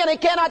cannot see and he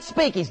cannot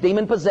speak. He's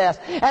demon-possessed.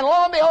 And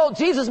lo and behold,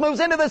 Jesus moves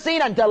into the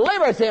scene and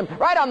delivers him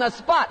right on the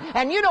spot.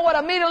 And you know what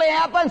immediately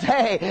happens?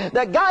 Hey,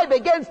 the guy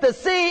begins to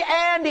see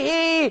and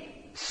he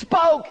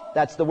spoke.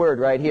 That's the word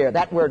right here.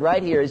 That word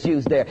right here is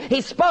used there. He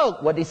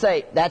spoke. What did he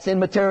say? That's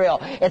immaterial.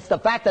 It's the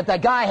fact that the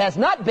guy has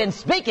not been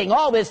speaking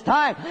all this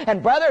time.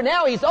 And brother,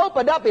 now he's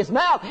opened up his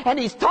mouth and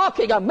he's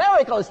talking. A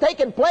miracle has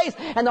taken place.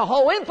 And the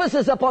whole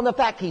emphasis upon the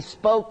fact he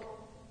spoke.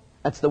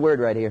 That's the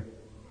word right here.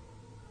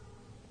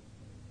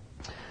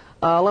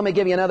 Let me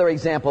give you another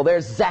example.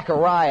 There's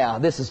Zechariah.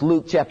 This is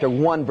Luke chapter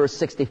 1, verse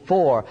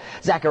 64.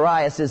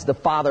 Zacharias is the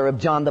father of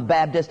John the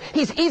Baptist.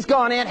 He's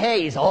gone in.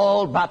 Hey, he's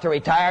old, about to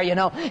retire, you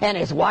know, and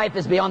his wife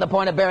is beyond the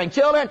point of bearing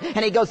children.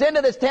 And he goes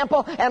into this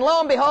temple, and lo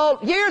and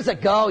behold, years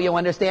ago, you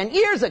understand,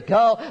 years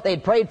ago,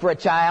 they'd prayed for a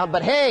child,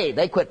 but hey,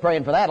 they quit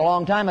praying for that a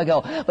long time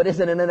ago. But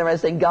isn't it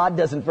interesting? God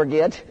doesn't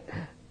forget.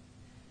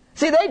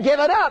 See, they'd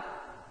given up.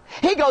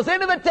 He goes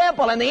into the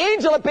temple and the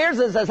angel appears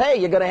and says, hey,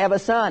 you're going to have a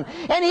son.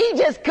 And he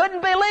just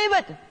couldn't believe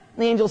it.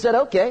 The angel said,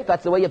 okay, if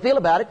that's the way you feel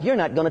about it, you're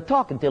not going to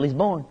talk until he's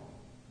born.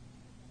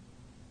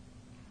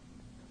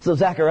 So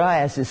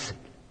Zacharias is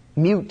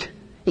mute.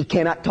 He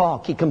cannot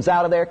talk. He comes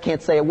out of there,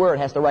 can't say a word,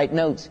 has to write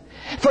notes.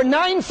 For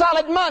 9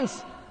 solid months,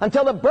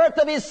 until the birth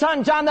of his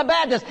son, John the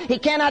Baptist, he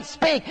cannot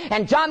speak.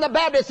 And John the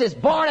Baptist is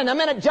born, and the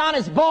minute John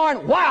is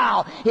born,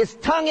 wow, his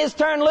tongue is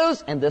turned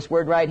loose, and this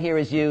word right here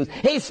is used.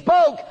 He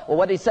spoke. Well,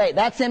 what did he say?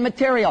 That's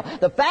immaterial.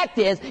 The fact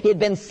is, he had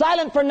been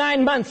silent for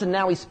 9 months, and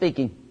now he's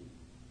speaking.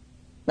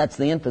 That's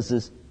the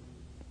emphasis.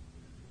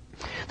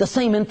 The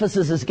same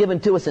emphasis is given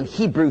to us in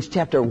Hebrews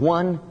chapter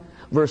 1,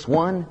 verse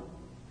 1.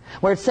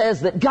 Where it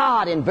says that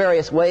God in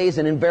various ways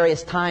and in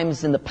various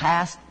times in the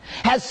past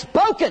has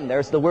spoken,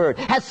 there's the word,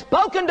 has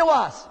spoken to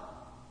us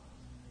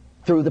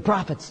through the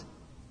prophets.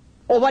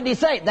 Well, what did he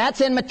say? That's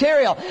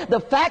immaterial. The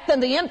fact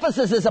and the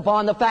emphasis is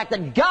upon the fact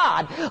that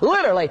God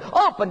literally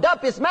opened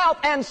up his mouth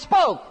and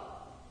spoke.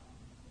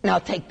 Now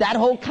take that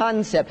whole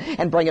concept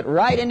and bring it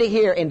right into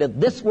here, into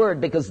this word,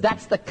 because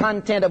that's the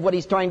content of what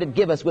he's trying to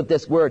give us with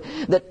this word.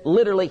 That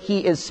literally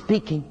he is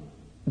speaking.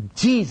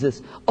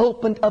 Jesus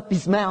opened up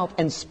his mouth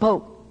and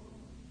spoke.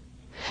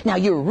 Now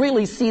you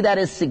really see that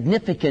as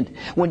significant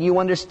when you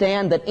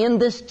understand that in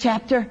this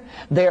chapter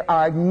there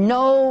are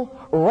no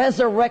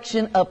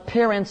resurrection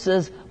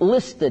appearances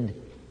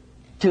listed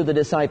to the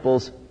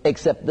disciples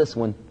except this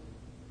one.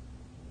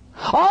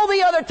 All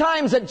the other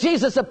times that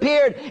Jesus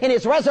appeared in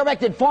his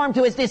resurrected form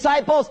to his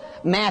disciples,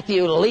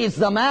 Matthew leaves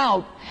them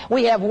out.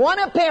 We have one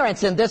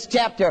appearance in this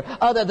chapter,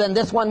 other than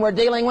this one we're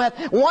dealing with.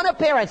 One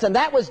appearance, and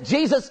that was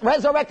Jesus'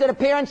 resurrected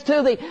appearance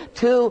to the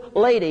two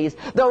ladies.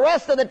 The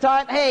rest of the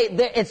time,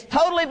 it's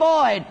totally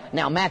void.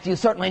 Now, Matthew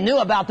certainly knew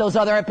about those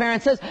other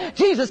appearances.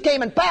 Jesus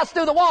came and passed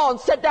through the wall and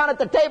sat down at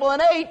the table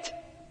and ate.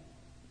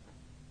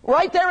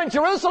 Right there in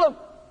Jerusalem,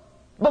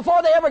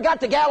 before they ever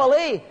got to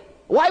Galilee.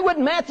 Why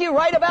wouldn't Matthew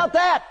write about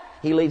that?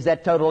 He leaves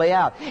that totally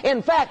out.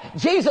 In fact,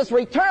 Jesus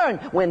returned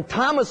when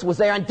Thomas was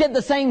there and did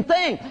the same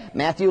thing.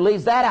 Matthew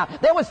leaves that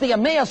out. There was the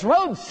Emmaus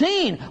Road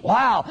scene.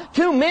 Wow.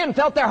 Two men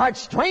felt their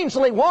hearts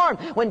strangely warm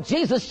when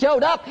Jesus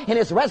showed up in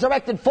his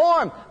resurrected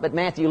form. But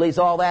Matthew leaves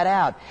all that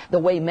out. The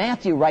way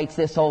Matthew writes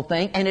this whole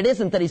thing, and it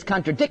isn't that he's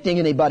contradicting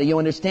anybody, you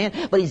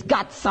understand, but he's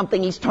got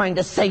something he's trying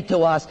to say to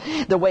us.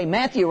 The way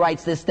Matthew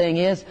writes this thing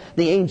is,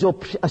 the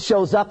angel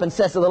shows up and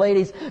says to the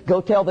ladies, go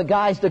tell the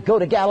guys to go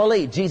to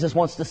Galilee. Jesus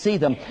wants to see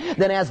them.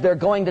 Then as they're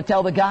going to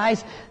tell the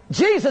guys,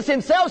 Jesus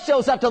himself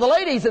shows up to the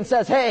ladies and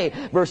says, hey,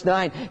 verse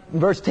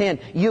 10,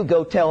 you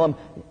go tell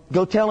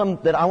them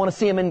that I want to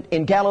see them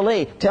in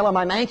Galilee. Tell them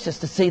I'm anxious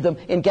to see them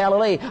in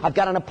Galilee. I've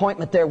got an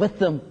appointment there with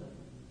them.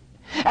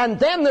 And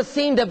then the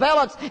scene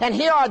develops, and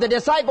here are the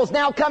disciples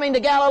now coming to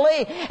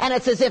Galilee, and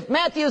it's as if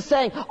Matthew's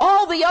saying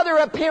all the other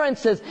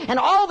appearances and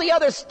all the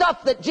other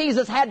stuff that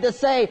Jesus had to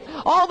say,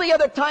 all the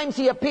other times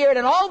he appeared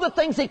and all the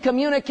things he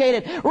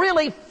communicated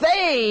really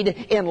fade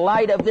in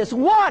light of this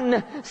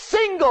one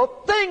single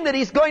thing that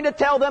he's going to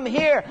tell them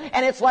here.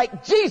 And it's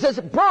like Jesus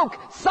broke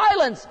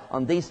silence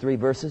on these 3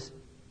 verses.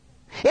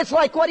 It's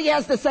like what he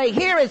has to say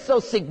here is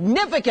so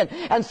significant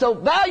and so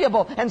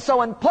valuable and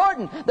so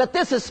important that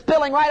this is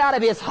spilling right out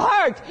of his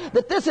heart,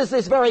 that this is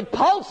his very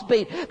pulse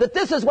beat, that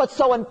this is what's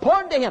so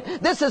important to him.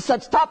 This is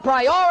such top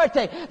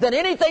priority that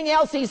anything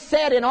else he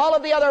said in all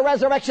of the other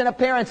resurrection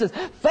appearances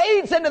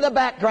fades into the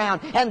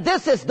background. And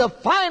this is the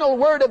final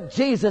word of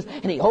Jesus.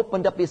 And he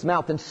opened up his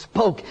mouth and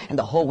spoke. And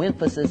the whole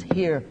emphasis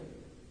here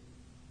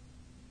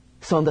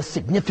is on the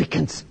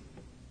significance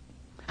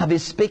of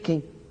his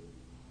speaking.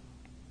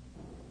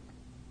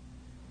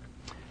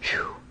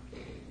 Whew.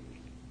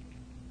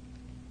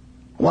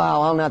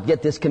 Wow, I'll not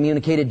get this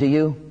communicated to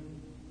you.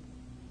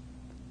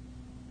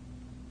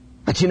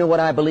 But you know what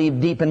I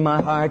believe deep in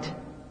my heart?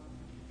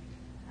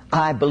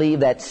 I believe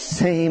that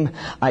same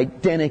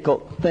identical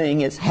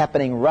thing is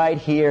happening right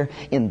here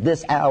in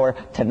this hour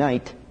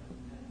tonight.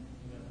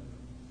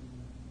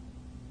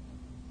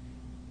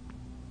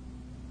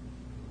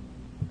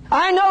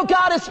 I know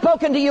God has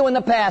spoken to you in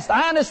the past.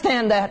 I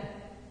understand that.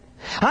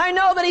 I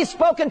know that He's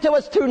spoken to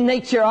us through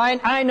nature.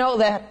 I know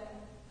that.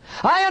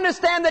 I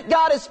understand that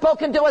God has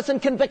spoken to us in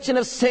conviction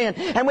of sin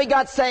and we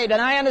got saved,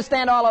 and I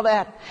understand all of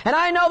that. And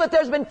I know that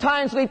there's been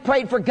times we've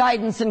prayed for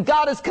guidance and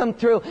God has come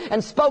through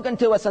and spoken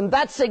to us, and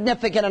that's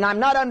significant, and I'm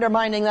not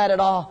undermining that at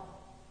all.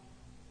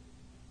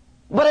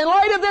 But in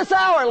light of this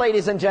hour,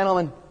 ladies and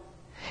gentlemen,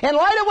 in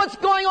light of what's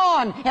going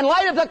on, in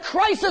light of the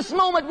crisis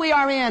moment we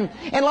are in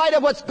light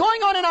of what's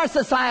going on in our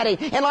society,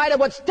 in light of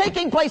what's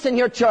taking place in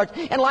your church,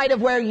 in light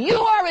of where you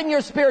are in your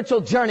spiritual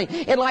journey,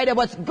 in light of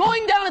what's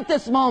going down at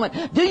this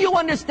moment, do you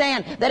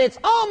understand that it's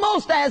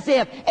almost as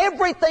if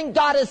everything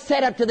God has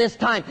said up to this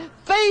time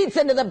fades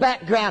into the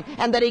background,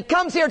 and that He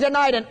comes here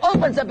tonight and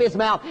opens up His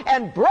mouth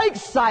and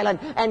breaks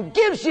silence and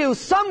gives you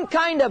some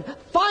kind of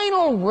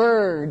final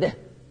word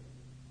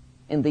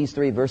in these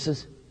 3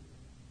 verses?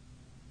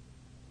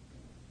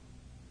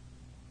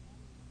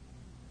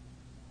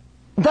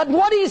 That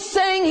what He's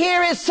saying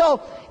here is so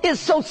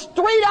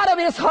straight out of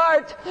His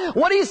heart.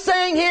 What He's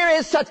saying here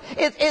is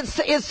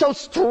so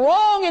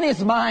strong in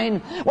His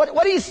mind.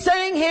 What He's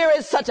saying here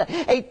is such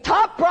a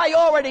top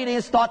priority in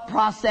His thought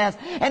process.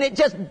 And it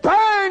just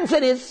burns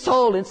in His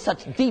soul in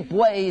such deep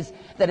ways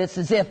that it's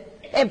as if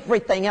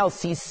everything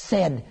else He's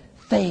said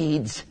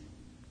fades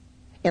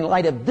in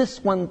light of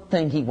this one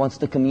thing He wants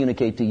to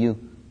communicate to you.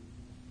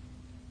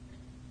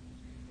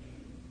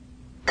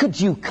 Could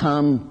you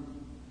come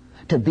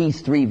to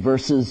these 3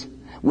 verses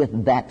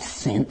with that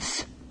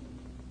sense?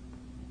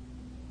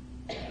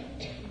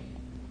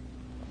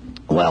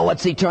 Well,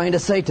 what's He trying to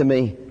say to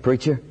me,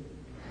 preacher?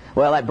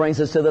 Well, that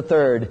brings us to the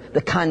third,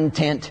 the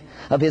content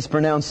of His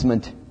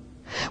pronouncement,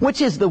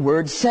 which is the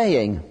word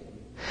saying.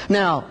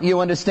 Now, you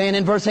understand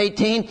in verse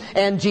 18,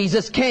 and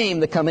Jesus came,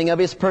 the coming of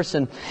His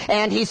person,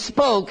 and He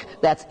spoke.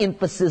 That's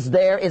emphasis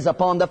there is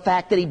upon the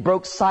fact that He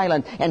broke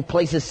silent and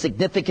places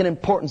significant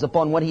importance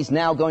upon what He's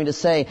now going to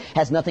say.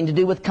 Has nothing to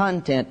do with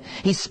content.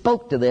 He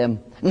spoke to them.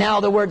 Now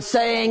the word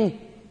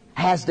saying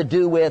has to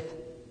do with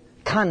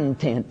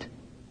content.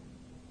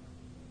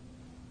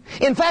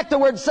 In fact, the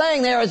word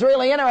saying there is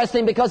really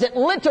interesting because it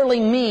literally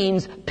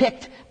means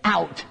picked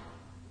out.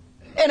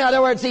 In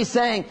other words, he's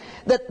saying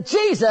that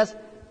Jesus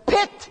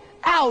picked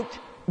out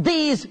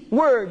these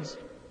words,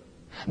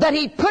 that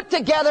he put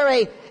together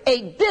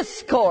a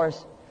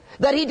discourse,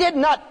 that he did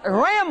not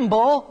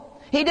ramble,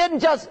 he didn't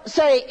just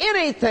say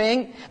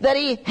anything, that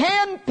he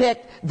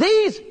handpicked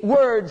these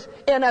words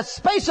in a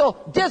spatial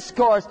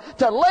discourse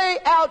to lay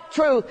out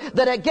truth,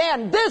 that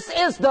again, this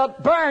is the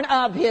burn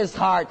of his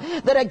heart,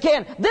 that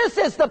again, this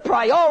is the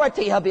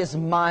priority of his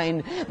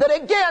mind, that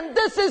again,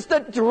 this is the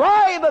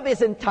drive of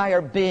his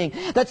entire being,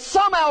 that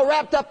somehow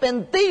wrapped up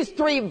in these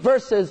 3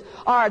 verses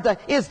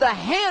is the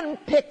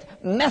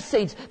handpicked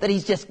message that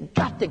he's just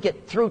got to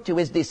get through to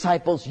his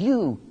disciples.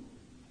 You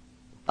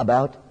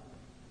about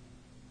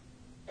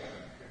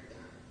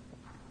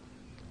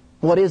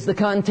what is the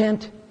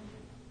content?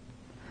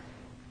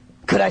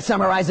 Could I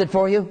summarize it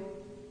for you?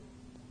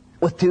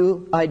 With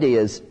 2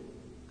 ideas.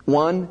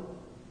 1,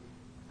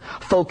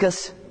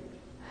 focus.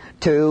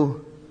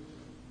 2,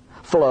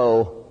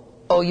 flow.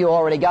 Oh, you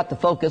already got the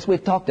focus.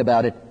 We've talked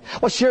about it.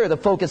 Well, sure, the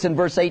focus in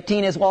verse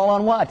 18 is all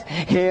on what?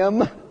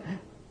 Him.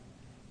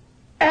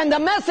 And the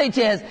message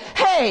is,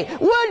 hey,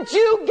 would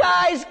you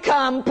guys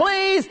come,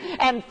 please,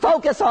 and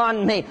focus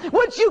on me?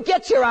 Would you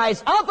get your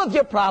eyes off of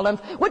your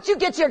problems? Would you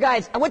guys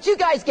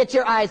get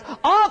your eyes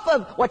off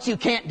of what you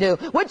can't do?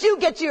 Would you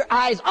get your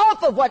eyes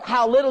off of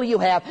how little you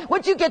have?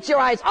 Would you get your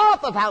eyes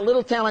off of how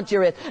little talent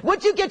there is?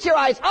 Would you get your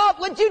eyes off?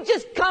 Would you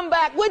just come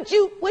back? Would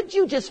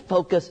you just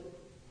focus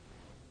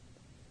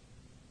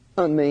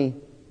on me?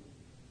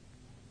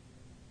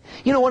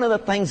 You know, one of the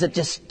things that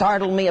just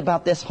startled me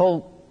about this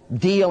whole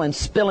deal and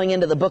spilling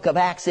into the book of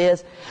Acts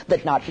is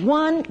that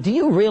do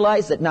you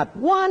realize that not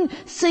one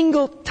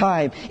single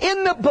time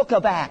in the book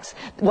of Acts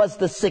was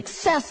the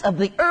success of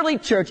the early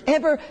church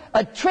ever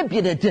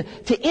attributed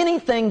to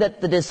anything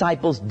that the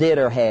disciples did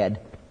or had?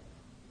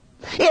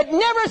 It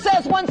never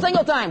says one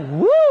single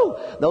time, woo,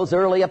 those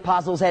early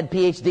apostles had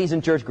PhDs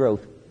in church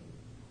growth.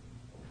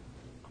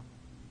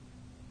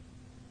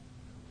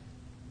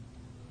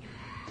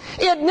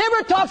 It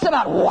never talks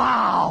about,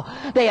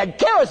 wow, they had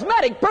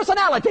charismatic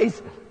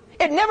personalities.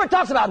 It never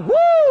talks about,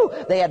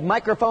 woo, they had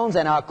microphones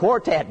and a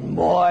quartet.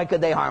 Boy,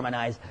 could they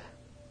harmonize.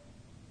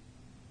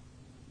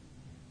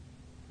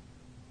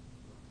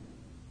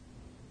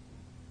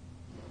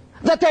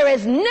 That there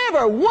is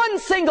never one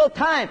single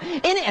time.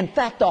 In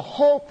fact, the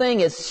whole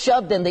thing is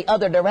shoved in the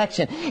other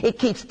direction. It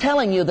keeps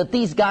telling you that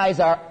these guys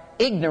are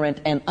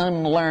ignorant and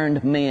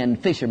unlearned men,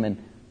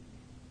 fishermen.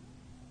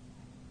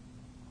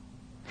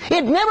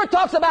 It never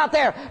talks about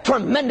their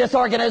tremendous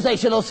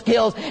organizational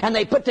skills and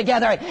they put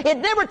together. It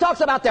never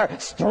talks about their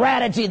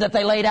strategy that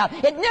they laid out.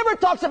 It never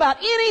talks about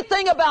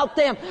anything about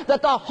them.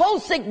 That the whole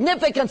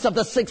significance of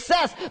the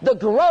success, the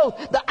growth,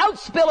 the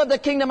outspill of the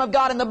kingdom of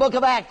God in the book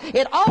of Acts,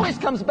 it always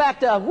comes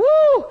back to,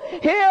 woo,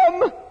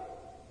 him.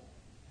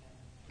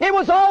 It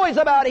was always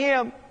about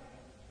him.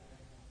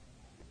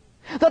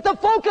 That the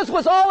focus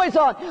was always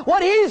on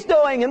what he's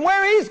doing and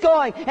where he's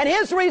going and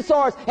his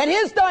resource and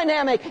his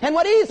dynamic and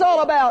what he's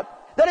all about.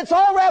 That it's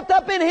all wrapped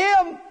up in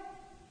him.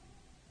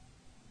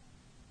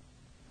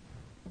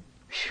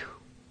 Whew.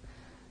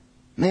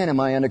 Man, am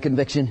I under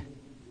conviction.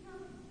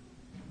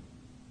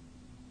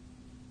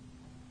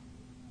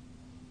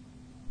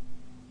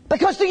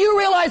 Because do you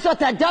realize what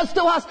that does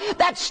to us?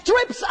 That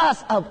strips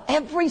us of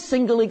every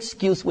single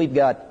excuse we've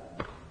got.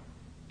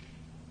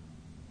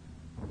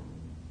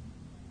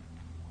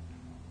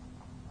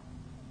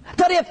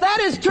 That if that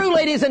is true,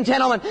 ladies and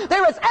gentlemen,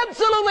 there is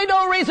absolutely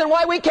no reason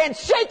why we can't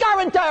shake our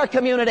entire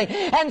community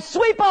and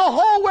sweep our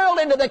whole world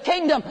into the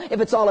kingdom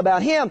if it's all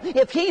about him,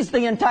 if he's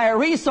the entire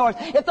resource,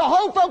 if the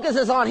whole focus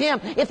is on him,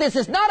 if this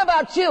is not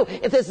about you,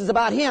 if this is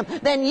about him,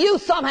 then you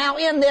somehow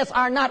in this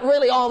are not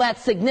really all that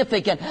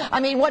significant. I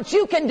mean, what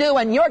you can do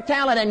and your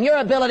talent and your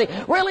ability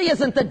really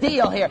isn't the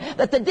deal here.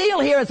 That the deal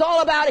here is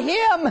all about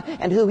him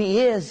and who he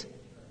is.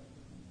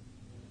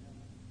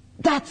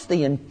 That's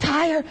the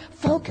entire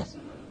focus.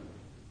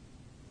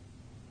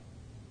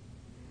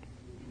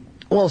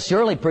 Well,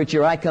 surely,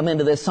 preacher, I come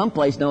into this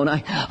someplace, don't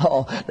I?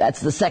 Oh, that's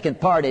the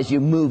second part as you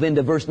move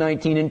into verse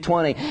 19 and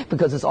 20,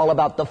 because it's all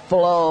about the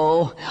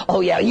flow.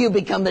 Oh, yeah, you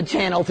become the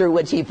channel through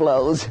which he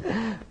flows.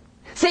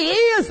 See, he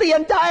is the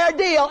entire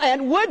deal,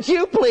 and would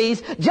you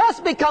please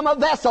just become a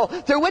vessel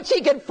through which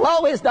he can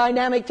flow his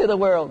dynamic to the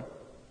world?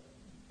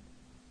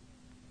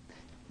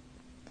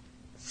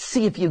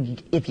 See if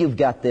you've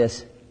got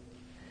this.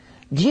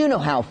 Do you know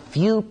how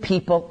few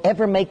people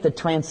ever make the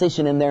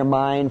transition in their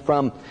mind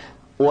from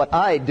what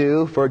I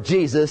do for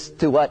Jesus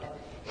to what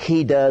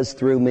he does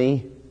through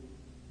me?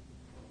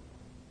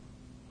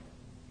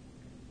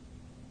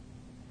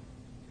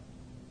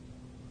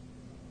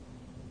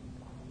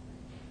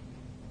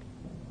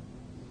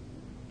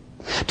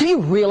 Do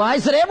you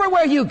realize that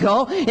everywhere you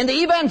go in the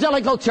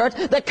evangelical church,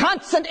 the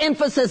constant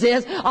emphasis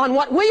is on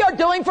what we are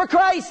doing for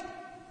Christ?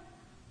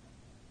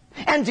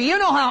 And do you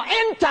know how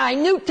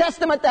anti-New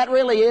Testament that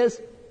really is?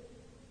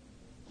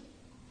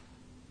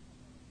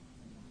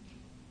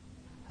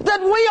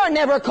 That we are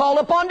never called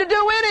upon to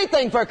do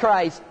anything for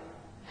Christ.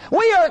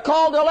 We are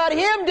called to let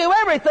Him do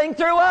everything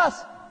through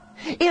us.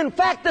 In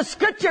fact, the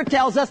Scripture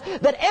tells us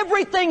that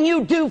everything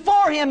you do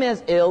for Him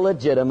is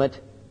illegitimate.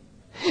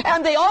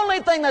 And the only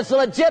thing that's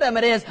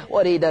legitimate is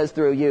what He does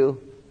through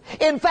you.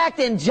 In fact,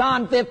 in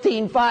John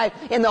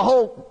 15:5, in the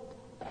whole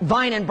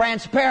vine and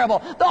branch parable,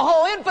 the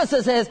whole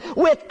emphasis is,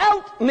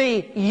 without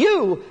me,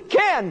 you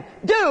can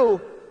do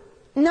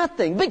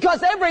nothing.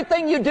 Because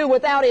everything you do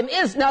without Him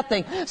is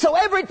nothing. So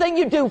everything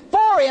you do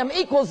for Him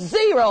equals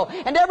zero.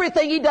 And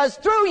everything He does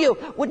through you.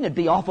 Wouldn't it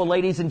be awful,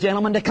 ladies and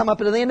gentlemen, to come up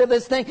to the end of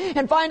this thing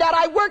and find out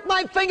I worked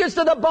my fingers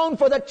to the bone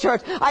for the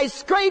church. I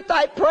scraped,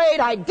 I prayed,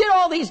 I did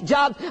all these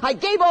jobs, I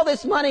gave all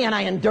this money, and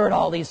I endured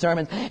all these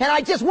sermons. And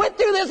I just went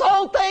through this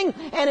whole thing,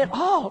 and it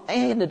all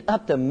ended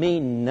up to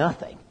mean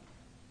nothing.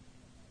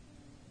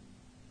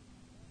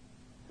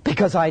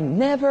 Because I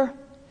never,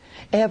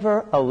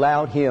 ever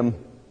allowed Him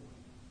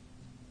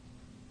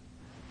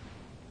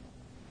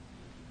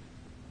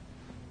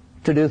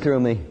to do through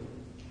me.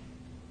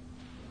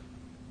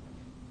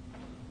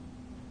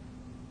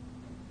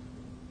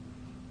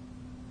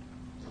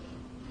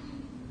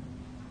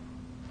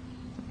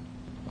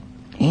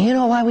 You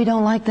know why we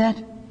don't like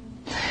that?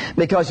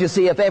 Because you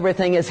see, if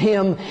everything is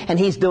Him and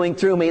He's doing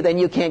through me, then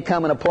you can't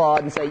come and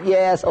applaud and say,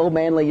 yes, oh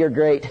Manley, you're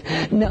great.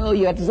 No,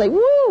 you have to say,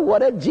 woo,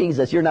 what a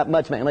Jesus. You're not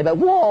much Manley, but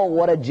whoa,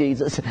 what a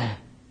Jesus.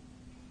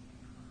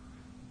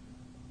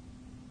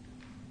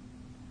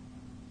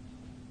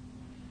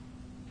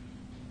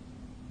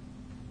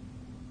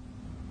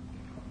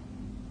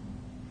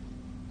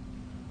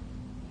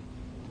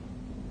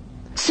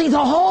 See,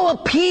 the whole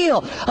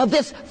appeal of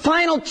this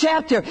final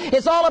chapter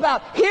is all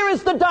about, here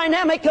is the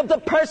dynamic of the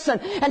person,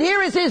 and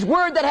here is His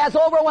Word that has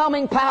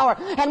overwhelming power.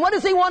 And what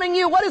is He wanting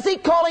you? What is He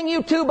calling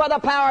you to by the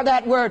power of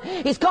that Word?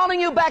 He's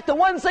calling you back to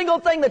one single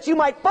thing, that you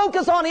might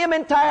focus on Him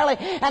entirely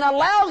and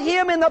allow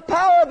Him in the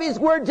power of His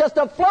Word just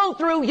to flow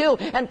through you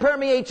and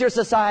permeate your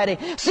society.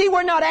 See,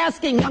 we're not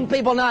asking young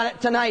people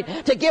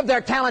tonight to give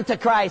their talent to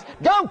Christ.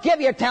 Don't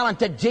give your talent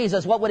to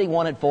Jesus. What would He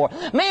want it for?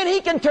 Man, He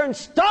can turn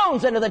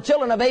stones into the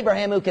children of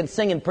Abraham who can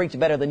sing and preach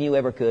better than you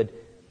ever could.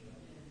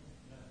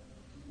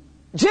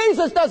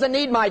 Jesus doesn't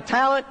need my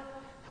talent.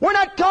 We're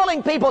not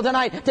calling people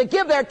tonight to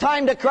give their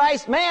time to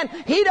Christ. Man,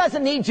 He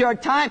doesn't need your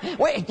time.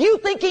 You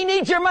think He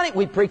needs your money?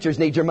 We preachers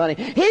need your money.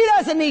 He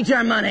doesn't need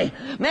your money.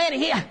 Man,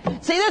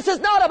 see, this is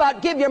not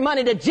about give your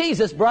money to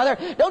Jesus, brother.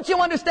 Don't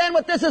you understand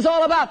what this is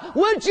all about?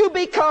 Would you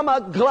become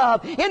a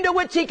glove into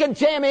which He can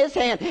jam His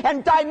hand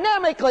and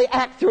dynamically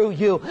act through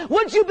you?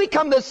 Would you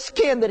become the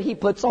skin that He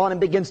puts on and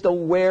begins to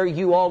wear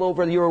you all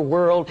over your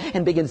world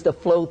and begins to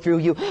flow through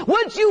you?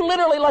 Would you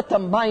literally let the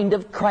mind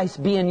of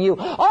Christ be in you?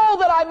 Oh,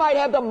 that I might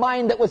have the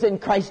mind that was in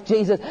Christ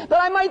Jesus, that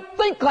I might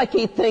think like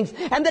He thinks,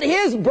 and that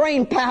His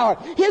brain power,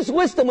 His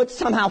wisdom would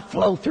somehow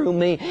flow through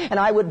me, and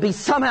I would be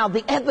somehow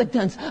the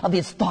evidence of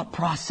His thought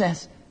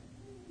process.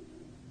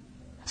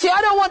 See,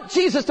 I don't want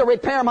Jesus to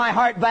repair my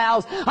heart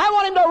valves. I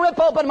want Him to rip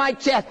open my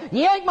chest,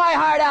 yank my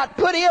heart out,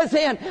 put His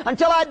in,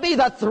 until I'd be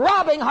the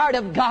throbbing heart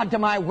of God to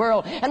my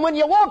world. And when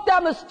you walk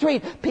down the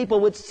street,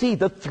 people would see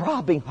the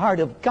throbbing heart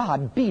of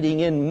God beating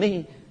in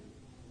me.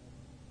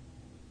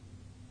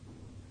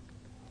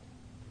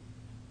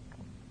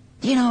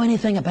 Do you know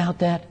anything about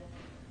that?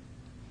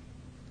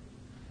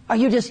 Are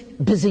you just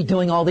busy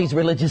doing all these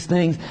religious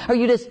things? Are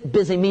you just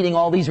busy meeting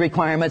all these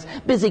requirements,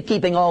 busy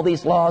keeping all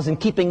these laws and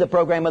keeping the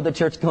program of the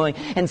church going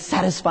and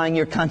satisfying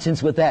your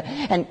conscience with that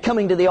and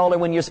coming to the altar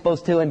when you're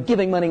supposed to and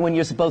giving money when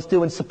you're supposed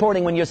to and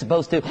supporting when you're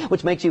supposed to,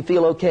 which makes you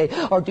feel okay?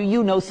 Or do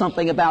you know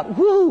something about,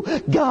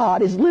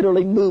 God is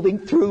literally moving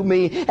through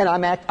me and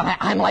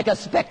I'm like a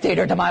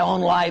spectator to my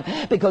own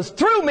life, because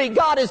through me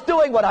God is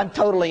doing what I'm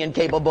totally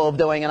incapable of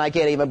doing, and I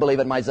can't even believe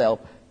it myself.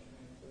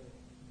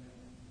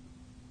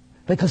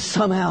 Because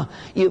somehow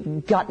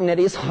you've gotten at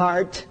His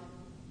heart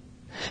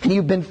and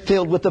you've been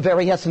filled with the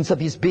very essence of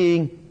His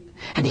being,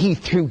 and He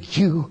through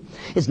you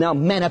is now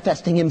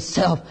manifesting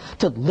Himself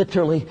to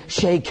literally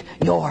shake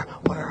your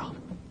world.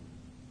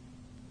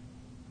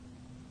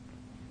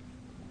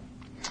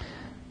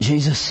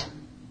 Jesus,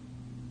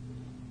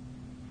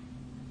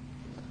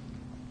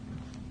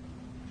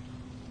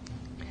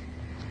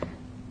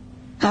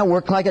 I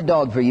worked like a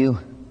dog for you,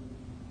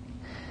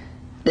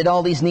 did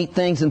all these neat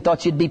things and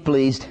thought you'd be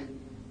pleased.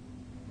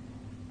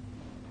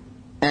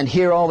 And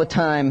here all the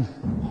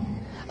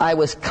time, I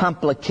was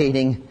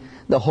complicating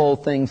the whole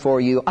thing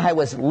for you. I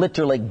was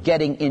literally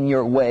getting in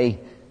your way.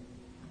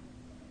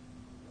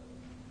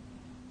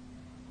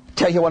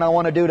 Tell you what I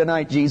want to do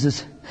tonight,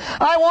 Jesus.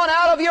 I want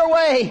out of your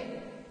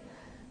way.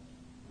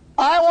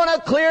 I want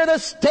to clear the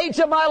stage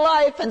of my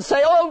life and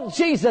say, oh,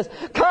 Jesus,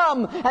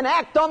 come and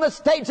act on the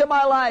stage of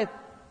my life.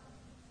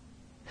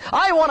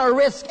 I want to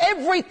risk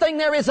everything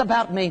there is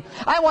about me.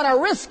 I want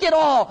to risk it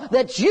all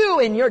that you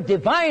in your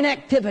divine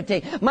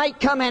activity might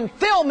come and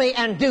fill me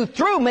and do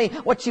through me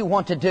what you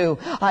want to do.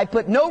 I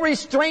put no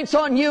restraints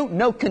on you,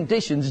 no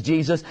conditions,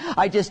 Jesus.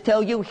 I just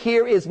tell you,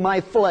 here is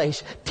my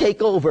flesh.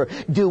 Take over.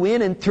 Do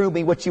in and through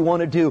me what you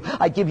want to do.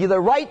 I give you the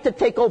right to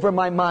take over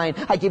my mind.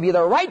 I give you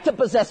the right to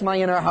possess my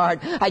inner heart.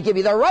 I give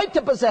you the right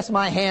to possess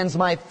my hands,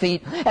 my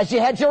feet. As you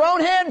had your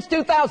own hands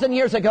 2,000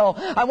 years ago,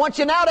 I want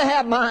you now to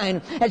have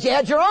mine. As you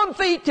had your own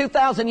feet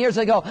 2,000 years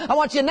ago, I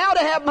want you now to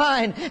have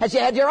mine. As you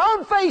had your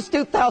own face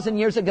 2,000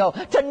 years ago,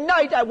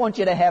 tonight I want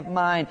you to have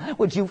mine.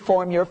 Would you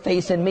form your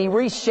face in me?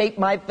 Reshape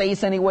my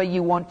face any way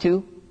you want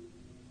to.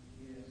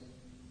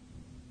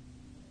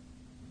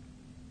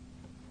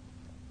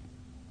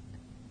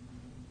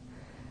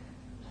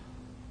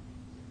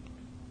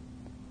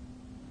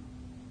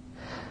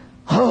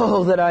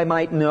 Oh, that I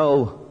might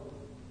know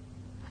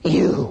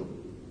you.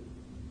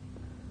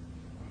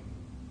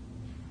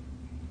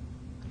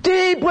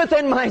 Deep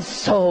within my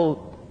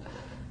soul,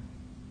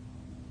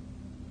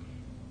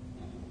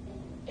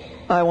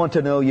 I want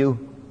to know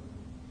you.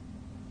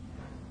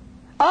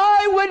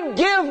 I would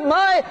give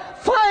my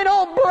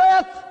final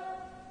breath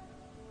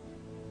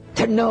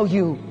to know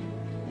you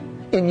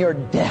in your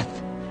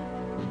death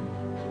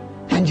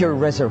and your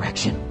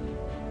resurrection.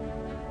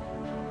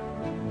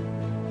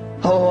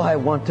 Oh, I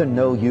want to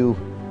know you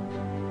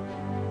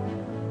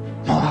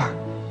more.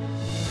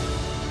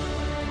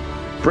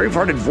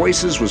 Bravehearted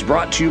Voices was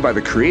brought to you by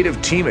the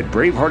creative team at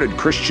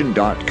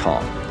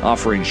braveheartedchristian.com,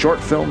 offering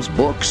short films,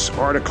 books,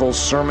 articles,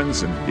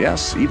 sermons, and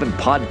yes, even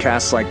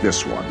podcasts like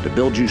this one to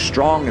build you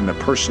strong in the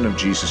person of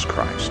Jesus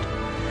Christ.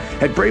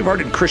 At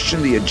Bravehearted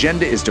Christian, the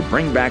agenda is to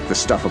bring back the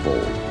stuff of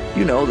old.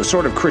 You know, the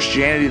sort of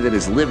Christianity that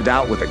is lived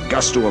out with a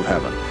gusto of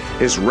heaven,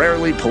 is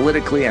rarely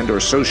politically and or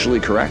socially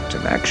correct,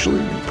 and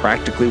actually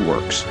practically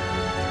works.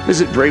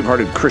 Visit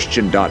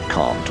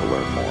braveheartedchristian.com to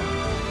learn more.